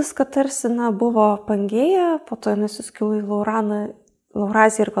įspūdis, kad tarsi buvo Pangėja, po to suskilo į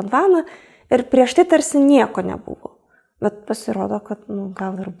Lauraziją ir Gondvaną ir prieš tai tarsi nieko nebuvo. Bet pasirodo, kad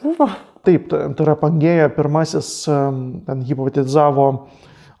gal ir buvo. Taip, tai yra Pangėja pirmasis ten hipotezavo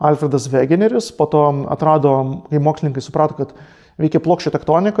Alfredas Wegeneris, po to atrado, kai mokslininkai suprato, kad veikia plokščia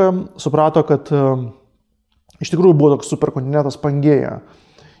tektonika, suprato, kad iš tikrųjų buvo toks superkontinentas Pangėja.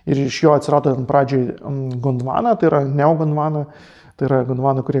 Ir iš jo atsirado pradžiai Gondvana, tai yra Neogondvana, tai yra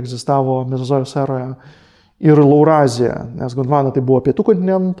Gondvana, kuri egzistavo Mezozojos eroje, ir Laurazija, nes Gondvana tai buvo pietų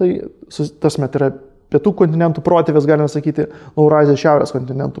kontinentai, tas met yra pietų kontinentų protėvis, galime sakyti, Laurazija šiaurės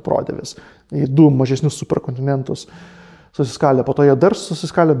kontinentų protėvis. Tai 2 mažesnius superkontinentus susiskaldė, po to jie dar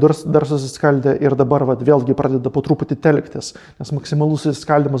susiskaldė ir dabar vėlgi pradeda po truputį telktis, nes maksimalus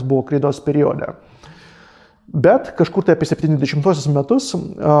susiskaldimas buvo kreidos periode. Bet kažkur tai apie 70 metus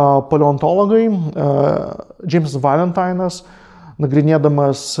paleontologai Jamesas Valentinas,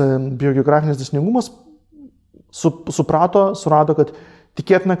 nagrinėdamas biogeografinės dėsningumus, surado, kad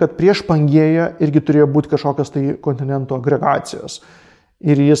tikėtina, kad prieš Pangėją irgi turėjo būti kažkokios tai kontinentų agregacijos.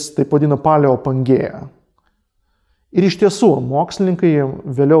 Ir jis taip vadina Paleopangėją. Ir iš tiesų, mokslininkai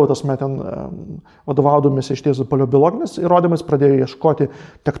vėliau vadovaudomisi iš tiesų paleobiologinės įrodymais pradėjo ieškoti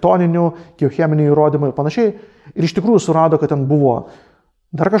tektoninių, geocheminių įrodymų ir panašiai. Ir iš tikrųjų surado, kad ten buvo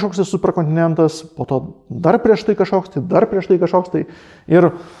dar kažkoks superkontinentas, po to dar prieš tai kažkoks tai, dar prieš tai kažkoks tai. Ir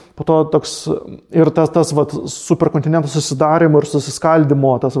po to tas superkontinentų susidarimo ir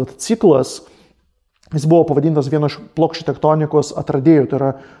susiskaldimo ciklas, jis buvo pavadintas vienu iš plokščių tektonikos atradėjų, tai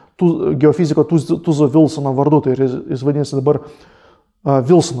yra geofiziko Tuzo Wilsono vardu, tai jis vadinasi dabar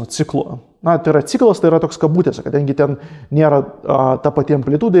Wilsono ciklu. Tai yra ciklas, tai yra toks kabutėse, kadangi ten nėra ta pati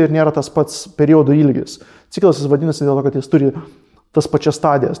amplitudė ir nėra tas pats periodo ilgis. Ciklas jis vadinasi dėl to, kad jis turi tas pačias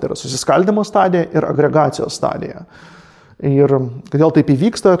stadijas, tai yra susiskaldimo stadija ir agregacijos stadija. Ir kodėl taip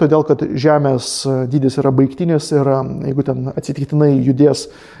įvyksta? Todėl, kad Žemės dydis yra baigtinis ir jeigu ten atsitiktinai judės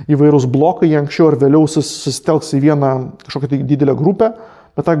įvairūs blokai, jie anksčiau ir vėliau susitelks į vieną kažkokią tai didelę grupę,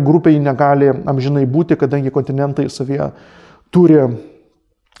 bet ta grupė negali amžinai būti, kadangi kontinentai savyje turi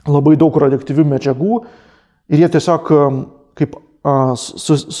labai daug radioaktyvių medžiagų ir jie tiesiog kaip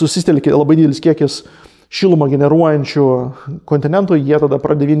susitelkia labai didelis kiekis šilumą generuojančių kontinentų, jie tada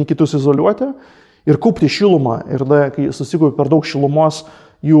pradeda vieni kitus izoliuoti ir kaupti šilumą. Ir tada, kai susikaupia per daug šilumos,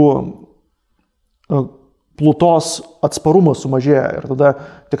 jų plutos atsparumas sumažėja ir tada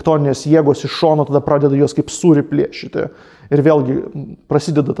tektoninės jėgos iš šono tada pradeda juos kaip sūrį plėšyti. Ir vėlgi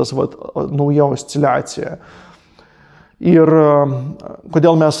prasideda tas nauja osciliacija. Ir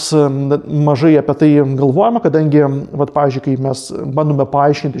kodėl mes mažai apie tai galvojame, kadangi, pavyzdžiui, kai mes bandome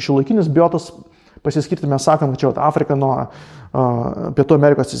paaiškinti šiuolaikinius biotos, pasiskirti, mes sakom, kad čia Afrika nuo Pietų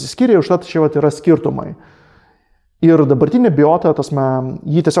Amerikos atsiskyrė, užtat čia yra skirtumai. Ir dabartinė biota,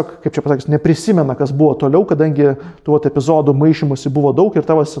 jį tiesiog, kaip čia pasakys, neprisimena, kas buvo toliau, kadangi tų epizodų maišymusi buvo daug ir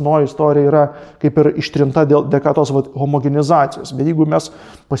tavo senoji istorija yra kaip ir ištrinta dėka tos homogenizacijos. Bet jeigu mes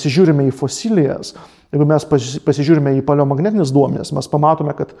pasižiūrime į fosilijas, jeigu mes pasižiūrime į paleomagnetinius duomenis, mes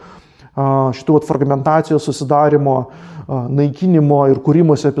pamatome, kad šitų fragmentacijos, susidarimo, naikinimo ir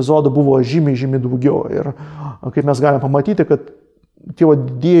kūrimosi epizodų buvo žymiai daugiau. Ir kaip mes galime pamatyti, kad tie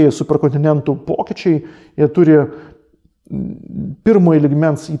didieji superkontinentų pokyčiai, jie turi pirmojo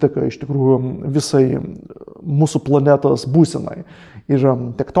lygmens įtaką iš tikrųjų visai mūsų planetos būsenai. Ir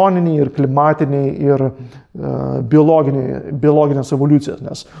tektoniniai, ir klimatiniai, ir biologinės evoliucijos.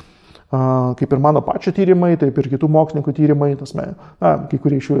 Nes kaip ir mano pačio tyrimai, taip ir kitų mokslininkų tyrimai, kai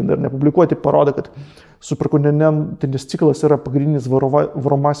kurie iš jų dar nepublikuoti, parodo, kad superkontinentinis ciklas yra pagrindinis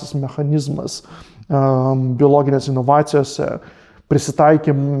varomasis mechanizmas biologinės inovacijose,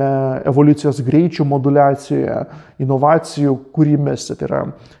 prisitaikėme evoliucijos greičių moduliacijoje, inovacijų kūrimėse, tai yra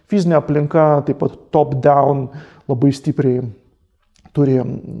fizinė aplinka, taip pat top-down labai stipriai turi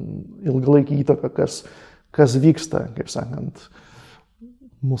ilgalaikį įtaką, kas vyksta, kaip sakant,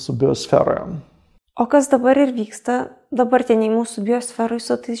 mūsų biosferoje. O kas dabar ir vyksta dabartiniai mūsų biosferai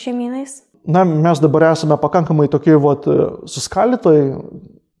su tais žemynais? Na, mes dabar esame pakankamai tokie suskaldytoj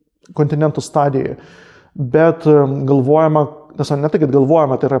kontinentų stadijoje, bet galvojama, ne tai, kad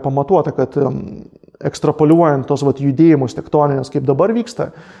galvojama, tai yra pamatuota, kad ekstrapoliuojant tos judėjimus tektoninės, kaip dabar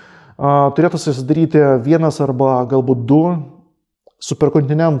vyksta, turėtų susidaryti vienas arba galbūt du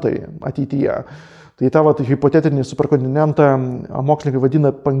superkontinentai ateityje. Tai tą hipotetinį superkontinentą mokslininkai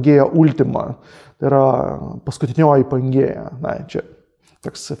vadina Pangėja Ultima, tai yra paskutinioji Pangėja. Na, čia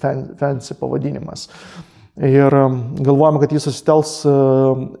toks fancy pavadinimas. Ir galvojame, kad jis susitels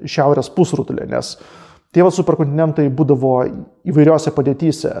šiaurės pusrutulį, nes tie superkontinentai būdavo įvairiose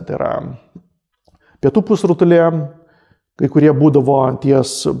padėtyse. Tai yra pietų pusrutulė, kai kurie būdavo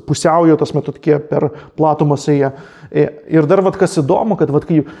ties pusiaujo, tas metu tokie per platumos ėję. Ir dar kas įdomu, kad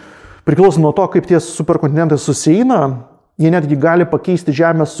kai priklauso nuo to, kaip tie superkontinentai susieina, jie netgi gali pakeisti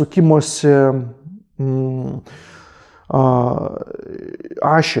Žemės sukimosi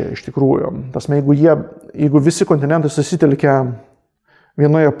ašį iš tikrųjų. Tasme, jeigu visi kontinentai susitelkia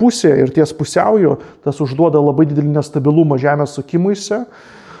vienoje pusėje ir ties pusiaujo, tas užduoda labai didelį nestabilumą Žemės sukimuisi.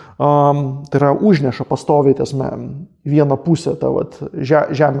 Tai yra užneša pastoviai vieną pusę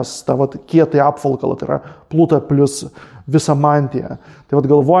Žemės kietai apvalkalą, tai yra Plutą plus visą mantiją. Tai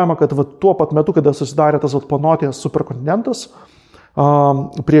galvojama, kad tuo pat metu, kada susidarė tas Panotijos superkontinentas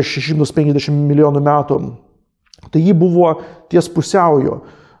prieš 650 milijonų metų, tai jį buvo ties pusiaujo,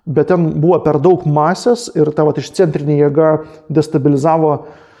 bet ten buvo per daug masės ir ta išcentrinė jėga destabilizavo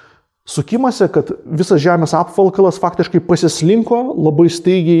sukimasi, kad visas Žemės apvalkalas faktiškai pasislinko labai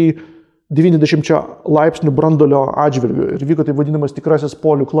staigiai 90 laipsnių branduolio atžvilgiu ir vyko tai vadinamas tikrasis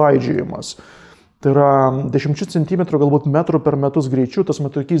polių klaidžiojimas. Tai yra 10 cm, galbūt metrų per metus greičiu, tas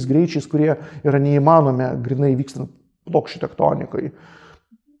tokiais greičiais, kurie yra neįmanomi grinai vykstant plokščių tektonikai.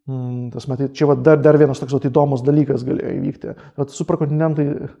 Čia dar vienas toks įdomus dalykas galėjo įvykti. Superkontinentai,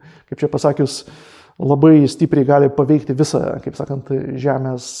 kaip čia pasakius, labai stipriai gali paveikti visą, kaip sakant,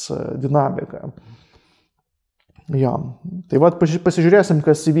 Žemės dinamiką. Ja. Tai pasižiūrėsim,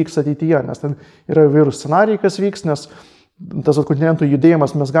 kas įvyks ateityje, nes ten yra įvairūs scenarijai, kas vyks, nes tas kontinentų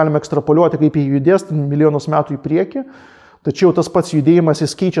judėjimas mes galime ekstrapoliuoti, kaip jį judės milijonus metų į priekį, tačiau tas pats judėjimas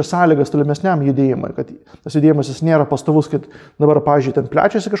jis keičia sąlygas tolimesniam judėjimui, kad tas judėjimas jis nėra pastovus, kad dabar, pavyzdžiui, ten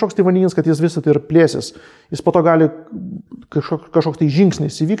plečiasi kažkoks tai vandenynas, kad jis visą tai ir plėsis. Jis po to gali kažkoks tai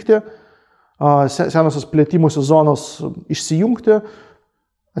žingsnis įvykti, senosios plėtimosi zonos išsijungti,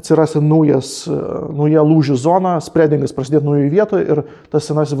 atsirasti nauja lūžių zona, spreadingas prasidėti naujoje vietoje ir tas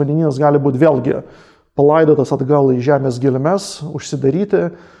senasis vandenynas gali būti vėlgi palaidotas atgal į Žemės gelmes, užsidaryti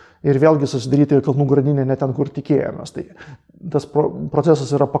ir vėlgi susidaryti kalnų grandinę ne ten, kur tikėjomės. Tai tas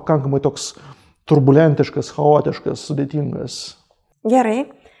procesas yra pakankamai toks turbulentiškas, chaotiškas, sudėtingas. Gerai.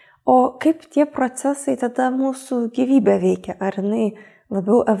 O kaip tie procesai tada mūsų gyvybę veikia? Ar jinai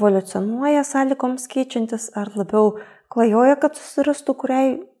labiau evoliucionuoja sąlygoms keičiantis, ar labiau klajoja, kad susirastų, kuriai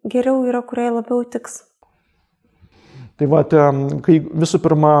geriau yra, kuriai labiau tiks? Tai kai visų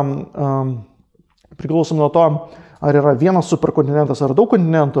pirma priklausom nuo to, ar yra vienas superkontinentas ar daug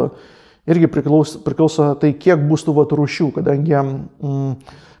kontinentų, irgi priklauso tai, kiek bus tų rūšių, kadangi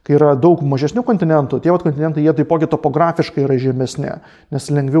kai yra daug mažesnių kontinentų, tie kontinentai jie taipogi topografiškai yra žemesni, nes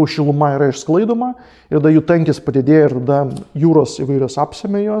lengviau šiluma yra išsklaidoma ir tada jų tankis padidėja ir tada jūros įvairios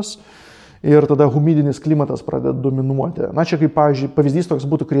apsemia jos ir tada humidinis klimatas pradeda dominuoti. Na čia kaip pavyzdys toks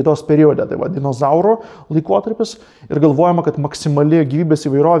būtų kreidos periode, tai dinozauro laikotarpis ir galvojama, kad maksimali gyvybės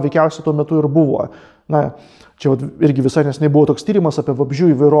įvairovė veikiausiai tuo metu ir buvo. Na, čia irgi visai neseniai buvo toks tyrimas apie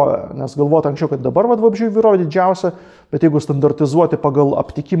vabzdžių įvairovę, nes galvota anksčiau, kad dabar vabzdžių įvairovė didžiausia, bet jeigu standartizuoti pagal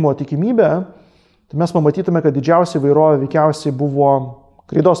aptikimo tikimybę, tai mes pamatytume, kad didžiausia įvairovė veikiausiai buvo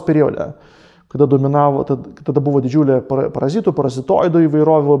kreidos periode, kada dominavo, tada buvo didžiulė parazitoidų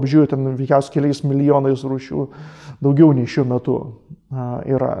įvairovė vabzdžių, ten veikiausiai keliais milijonais rūšių, daugiau nei šiuo metu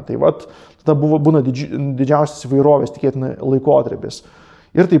yra. Tai tada būna didžiausias įvairovės tikėtina laikotarpis.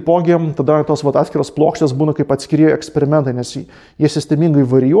 Ir taipogi tada tos atskiros plokštės būna kaip atskiri eksperimentai, nes jie sistemingai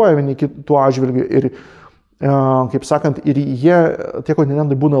varijuoja vieni kitų atžvilgių ir, kaip sakant, ir tie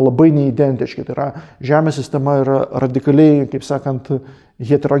kontinentai būna labai neidentiški. Tai yra, Žemės sistema yra radikaliai, kaip sakant,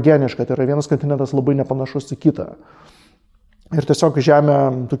 heterogeniška, tai yra vienas kontinentas labai nepanašus į kitą. Ir tiesiog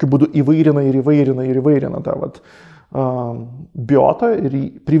Žemė tokiu būdu įvairina tą biotą ir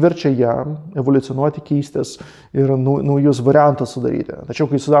priverčia ją evoliucionuoti, keistis ir naujus variantus sudaryti. Tačiau,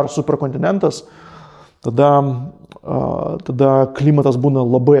 kai sudaro superkontinentas, tada klimatas būna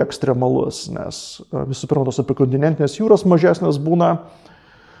labai ekstremalus, nes visų pirma, tos superkontinentinės jūros mažesnės būna,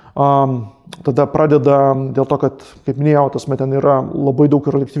 tada pradeda, dėl to, kad, kaip minėjau, ten yra labai daug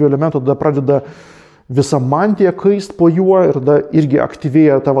radioaktyvių elementų, tada pradeda visa mantija kaist po juo ir irgi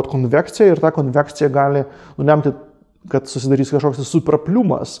aktyvėja ta konvekcija ir ta konvekcija gali nulemti, kad susidarys kažkoks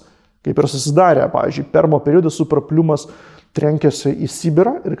superpliumas, kaip ir susidarė, pavyzdžiui, permo periodų superpliumas trenkėsi į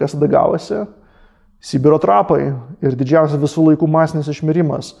Sibirą ir kas tada gavosi? Sibiro trapai ir didžiausias visų laikų masinis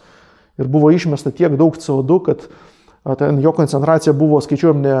išmirimas. Ir buvo išmesta tiek daug CO2, kad jo koncentracija buvo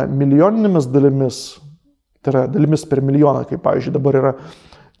skaičiuojama ne milijoninėmis dalimis, tai yra dalimis per milijoną, kaip pavyzdžiui dabar yra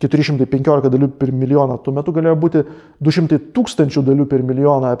 415 dalių per milijoną. Tuo metu galėjo būti 200 000 dalių per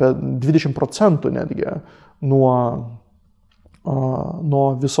milijoną, apie 20% netgi nuo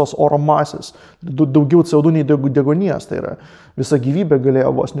visos oro masės. Daugiau CO2 nei deguonies, tai yra visa gyvybė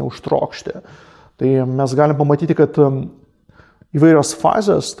galėjo vos neužtrokšti. Tai mes galim pamatyti, kad įvairios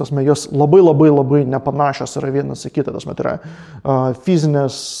fazės, jos labai nepanašios yra vienas į kitą. Tai yra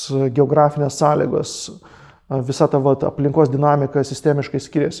fizinės, geografinės sąlygos, visa ta aplinkos dinamika sistemiškai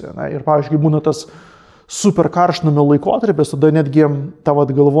skiriasi. Ir pavyzdžiui, būna tas superkarštnamio laikotarpis, tada netgi ta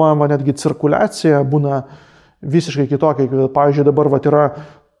galvojama netgi cirkuliacija būna visiškai kitokia. Pavyzdžiui, dabar yra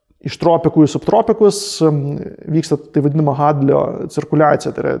iš tropikų į subtropikus vyksta tai vadinama Hadlio cirkuliacija.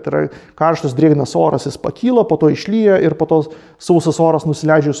 Tai yra karštas drėgnas oras, jis pakyla, po to išlyja ir po to sausas oras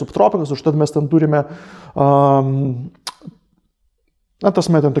nusileidžia į subtropikus, užtat mes ten turime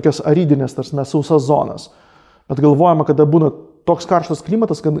ten tokias aridinės, sausas zonas. Bet galvojama, kada būna toks karštas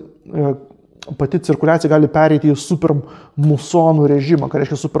klimatas, kad pati cirkuliacija gali pereiti į supermusonų režimą. Ką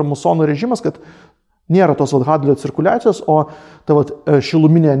reiškia supermusonų režimas, kad nėra tos Hadlio cirkuliacijos, o ta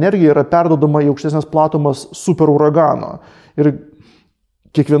šiluminė energija yra perdodama į aukštesnės platumas superuragano. Ir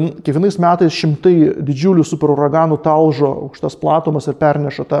kiekvienais metais šimtai didžiulių superuraganų talžo aukštas platumas ir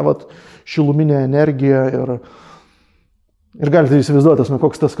perneša tą šiluminę energiją. Ir galite įsivaizduoti,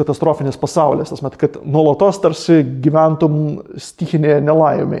 koks tas katastrofinis pasaulis, kad nuolatos tarsi gyventum stichinėje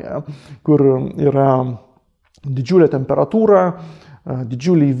nelaimėje, kur yra didžiulė temperatūra,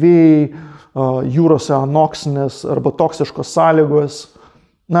 didžiuliai vėjai, jūrose anoksinės arba toksiškos sąlygos,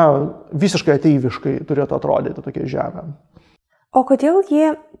 visiškai ateiviškai turėtų atrodyti tokia žemė. O kodėl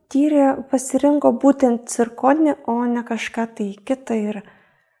jie pasirinko būtent cirkonį, o ne kažką tai kitą ir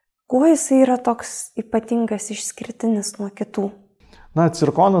kuo jis yra toks ypatingas, išskirtinis nuo kitų?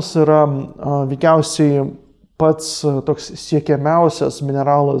 Cirkonas yra veikiausiai pats toks siekiamiausias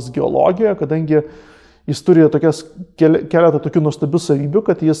mineralas geologijoje, kadangi jis turi keletą tokių nuostabių savybių,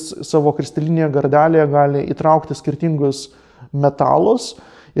 kad jis savo kristalinėje gardelėje gali įtraukti skirtingus metalus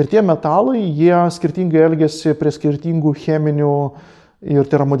ir tie metalai, jie skirtingai elgiasi prie skirtingų cheminių ir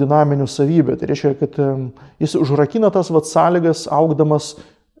termodinaminių savybių. Tai reiškia, kad jis užrakina tas sąlygas augdamas,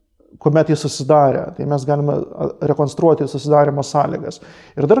 kuomet jis susidarė. Tai mes galime rekonstruoti susidarimo sąlygas.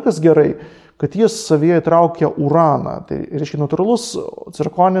 Ir dar kas gerai, kad jis savyje įtraukia uraną. Tai reiškia, natūralus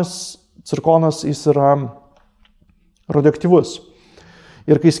cirkonas jis yra radioaktyvus.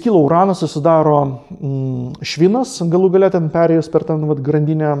 Ir kai skyla uranas, susidaro švinas, galų gale ten perėjus per ten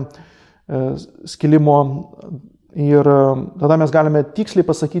grandinę skilimo. Ir tada mes galime tiksliai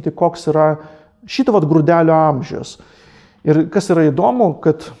pasakyti, koks yra šito grūdelio amžius. Ir kas yra įdomu,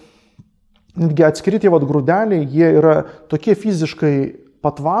 kad netgi atskiri tie grūdeliai, jie yra tokie fiziškai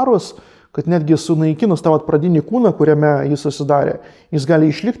patvarūs, kad netgi sunaikinus tą pradinį kūną, kuriame jis susidarė, jis gali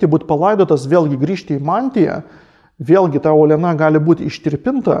išlikti, būti palaidotas, vėlgi grįžti į mantiją, vėlgi ta uoliena gali būti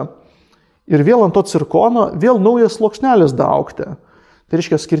ištirpinta ir vėl ant to cirkono vėl naujas sluoksnelis daaugti. Tai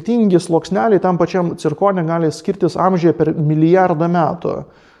reiškia, skirtingi sluoksneliai tam pačiam cirkone gali skirtis amžiuje per milijardą metų.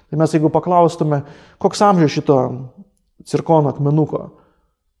 Tai mes jeigu paklaustume, koks amžius šito cirkono akmenuko,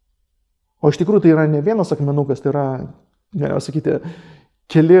 o iš tikrųjų tai yra ne vienas akmenukas, tai yra, galima sakyti,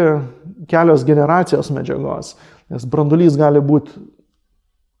 kelios generacijos medžiagos, nes branduolys gali būti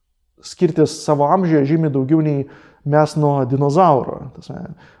skirtis savo amžiuje žymiai daugiau nei mes nuo dinozauro.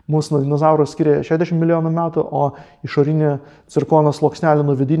 Mūsų nuo dinozauro skiria 60 milijonų metų, o išorinė cirkono sluoksnelė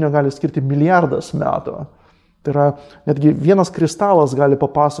nuo vidinio gali skirti milijardas metų. Tai yra, netgi vienas kristalas gali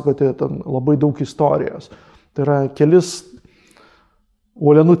papasakoti labai daug istorijos. Tai yra kelis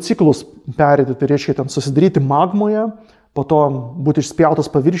uolienų ciklus perėti, tai reiškia ten susidaryti magmoje, po to būti išspjautas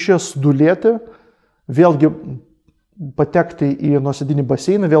paviršiuje, sudūlėti, vėlgi patekti į nuosėdinį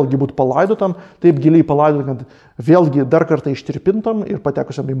baseiną, vėlgi būti palaidotam, taip giliai palaidotam, kad vėlgi dar kartą ištirpintam ir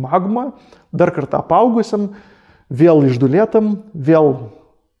patekusiam į magmą, dar kartą apaugusiam, vėl išdūlėtam, vėl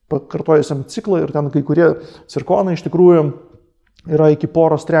pakartojusiam ciklą ir ten kai kurie cirkonai iš tikrųjų yra iki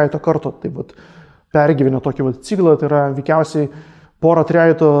poros trejeto karto. Tai pergyvenę tokį ciklą, tai yra veikiausiai porą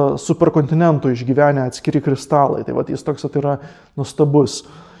trejeto superkontinentų išgyvenę atskiri kristalai. Tai jis toks yra nuostabus.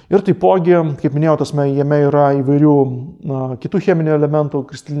 Ir taipogi, kaip minėjau, jame yra įvairių kitų cheminių elementų,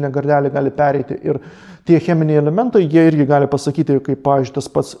 kristalinė gardelė gali pereiti ir tie cheminiai elementai, jie irgi gali pasakyti, kaip, pavyzdžiui,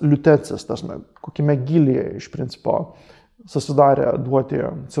 tas pats liutecis, kokiame gilyje iš principo susidarė duoti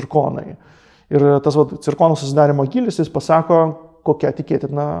cirkonai. Ir tas cirkonų susidarimo gilis, jis pasako, kokia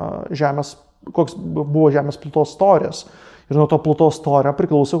tikėtina koks buvo Žemės plutos storis. Ir nuo to plutos storio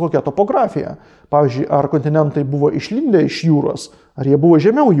priklauso kokia topografija. Pavyzdžiui, ar kontinentai buvo išlindę iš jūros, ar jie buvo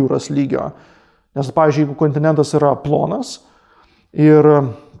žemiau jūros lygio. Nes, pavyzdžiui, jeigu kontinentas yra plonas ir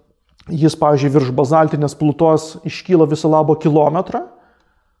jis, pavyzdžiui, virš bazaltinės plutos iškyla viso labo kilometrą,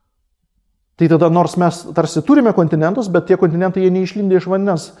 tai tada nors mes tarsi turime kontinentus, bet tie kontinentai jie neišlindė iš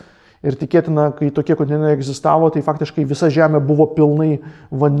vandens. Ir tikėtina, kai tokie kontinentai egzistavo, tai faktiškai visa Žemė buvo pilnai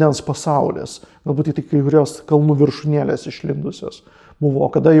vandens pasaulis. Galbūt tik kai kurios kalnų viršūnėlės išlindusios buvo. O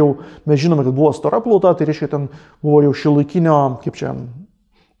kada jau mes žinome, kad buvo stora pluta, tai reiškia, ten buvo jau šiuolaikinio,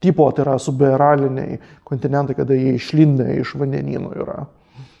 tipo, tai yra subaeraliniai kontinentai, kada jie išlindę iš vandenynų yra.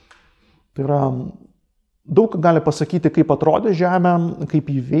 Tai yra, daug gali pasakyti, kaip atrodė Žemė,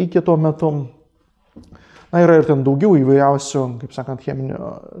 kaip jį veikė tuo metu. Na, yra ir ten daugiau įvairiausių, kaip sakant, cheminių,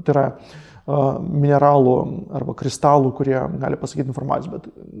 tai yra mineralų arba kristalų, kurie gali pasakyti informaciją, bet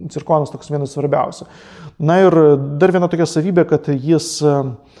cirkonas toks vienas svarbiausia. Na ir dar viena tokia savybė, kad jis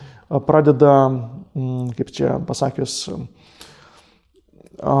pradeda, kaip čia pasakius,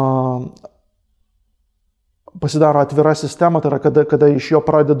 pasidaro atvira sistema, tai yra kada iš jo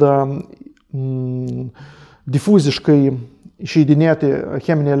pradeda difuziškai išeidinėti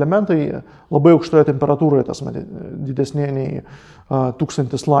cheminiai elementai labai aukštoje temperatūroje, didesnė nei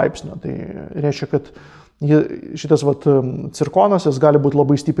 1000 laipsnių. Tai reiškia, kad šitas cirkonas jis gali būti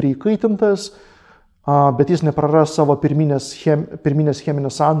labai stipriai įkaitintas, bet jis nepraras savo pirminės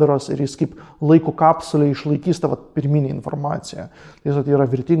cheminės sandaros ir jis kaip laiko kapsulė išlaikys tą pirminę informaciją. Jis yra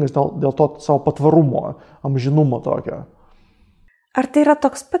vertingas dėl to savo patvarumo, amžinumo tokio. Ar tai yra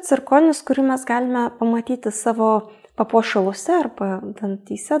toks pats cirkonis, kurį mes galime pamatyti savo papuošaluose arba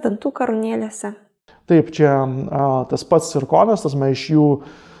dantyse, dantų karūnėlėse? Taip, čia tas pats cirkonas, iš jų,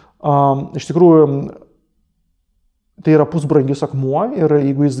 iš tikrųjų, tai yra pusbrangis akmuo ir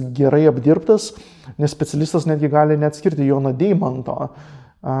jeigu jis gerai apdirbtas, nes specialistas netgi gali neatskirti jo nuo deimanto,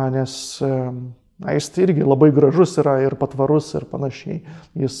 nes jis irgi labai gražus yra ir patvarus ir panašiai.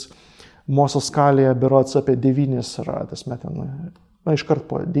 Jis Moso skalėje berods apie 9 yra, iškart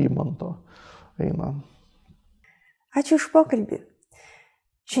po deimanto eina. Ačiū už pokalbį.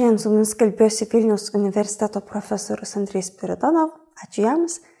 Šiandien su mumis kalbėjosi Vilniaus universiteto profesorius Andrejus Spiridonov. Ačiū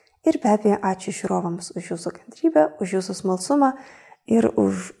jiems ir be abejo ačiū žiūrovams už jūsų kantrybę, už jūsų smalsumą ir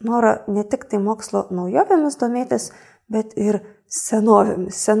už norą ne tik tai mokslo naujovėmis domėtis, bet ir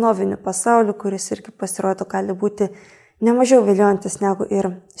senoviniu pasauliu, kuris irgi pasirodo gali būti nemažiau viliojantis negu ir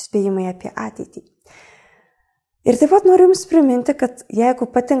spėjimai apie ateitį. Ir taip pat noriu Jums priminti, kad jeigu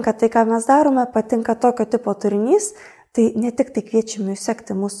patinka tai, ką mes darome, patinka tokio tipo turinys, tai ne tik tai kviečiame Jūs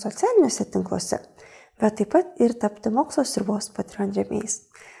sekti mūsų socialiniuose tinkluose, bet taip pat ir tapti Mokslo sriubos Patreon rėmėjais.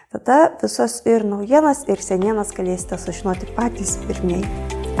 Tada visos ir naujienas, ir senienas galėsite sužinoti patys pirmieji.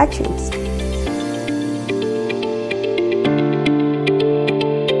 Ačiū Jums.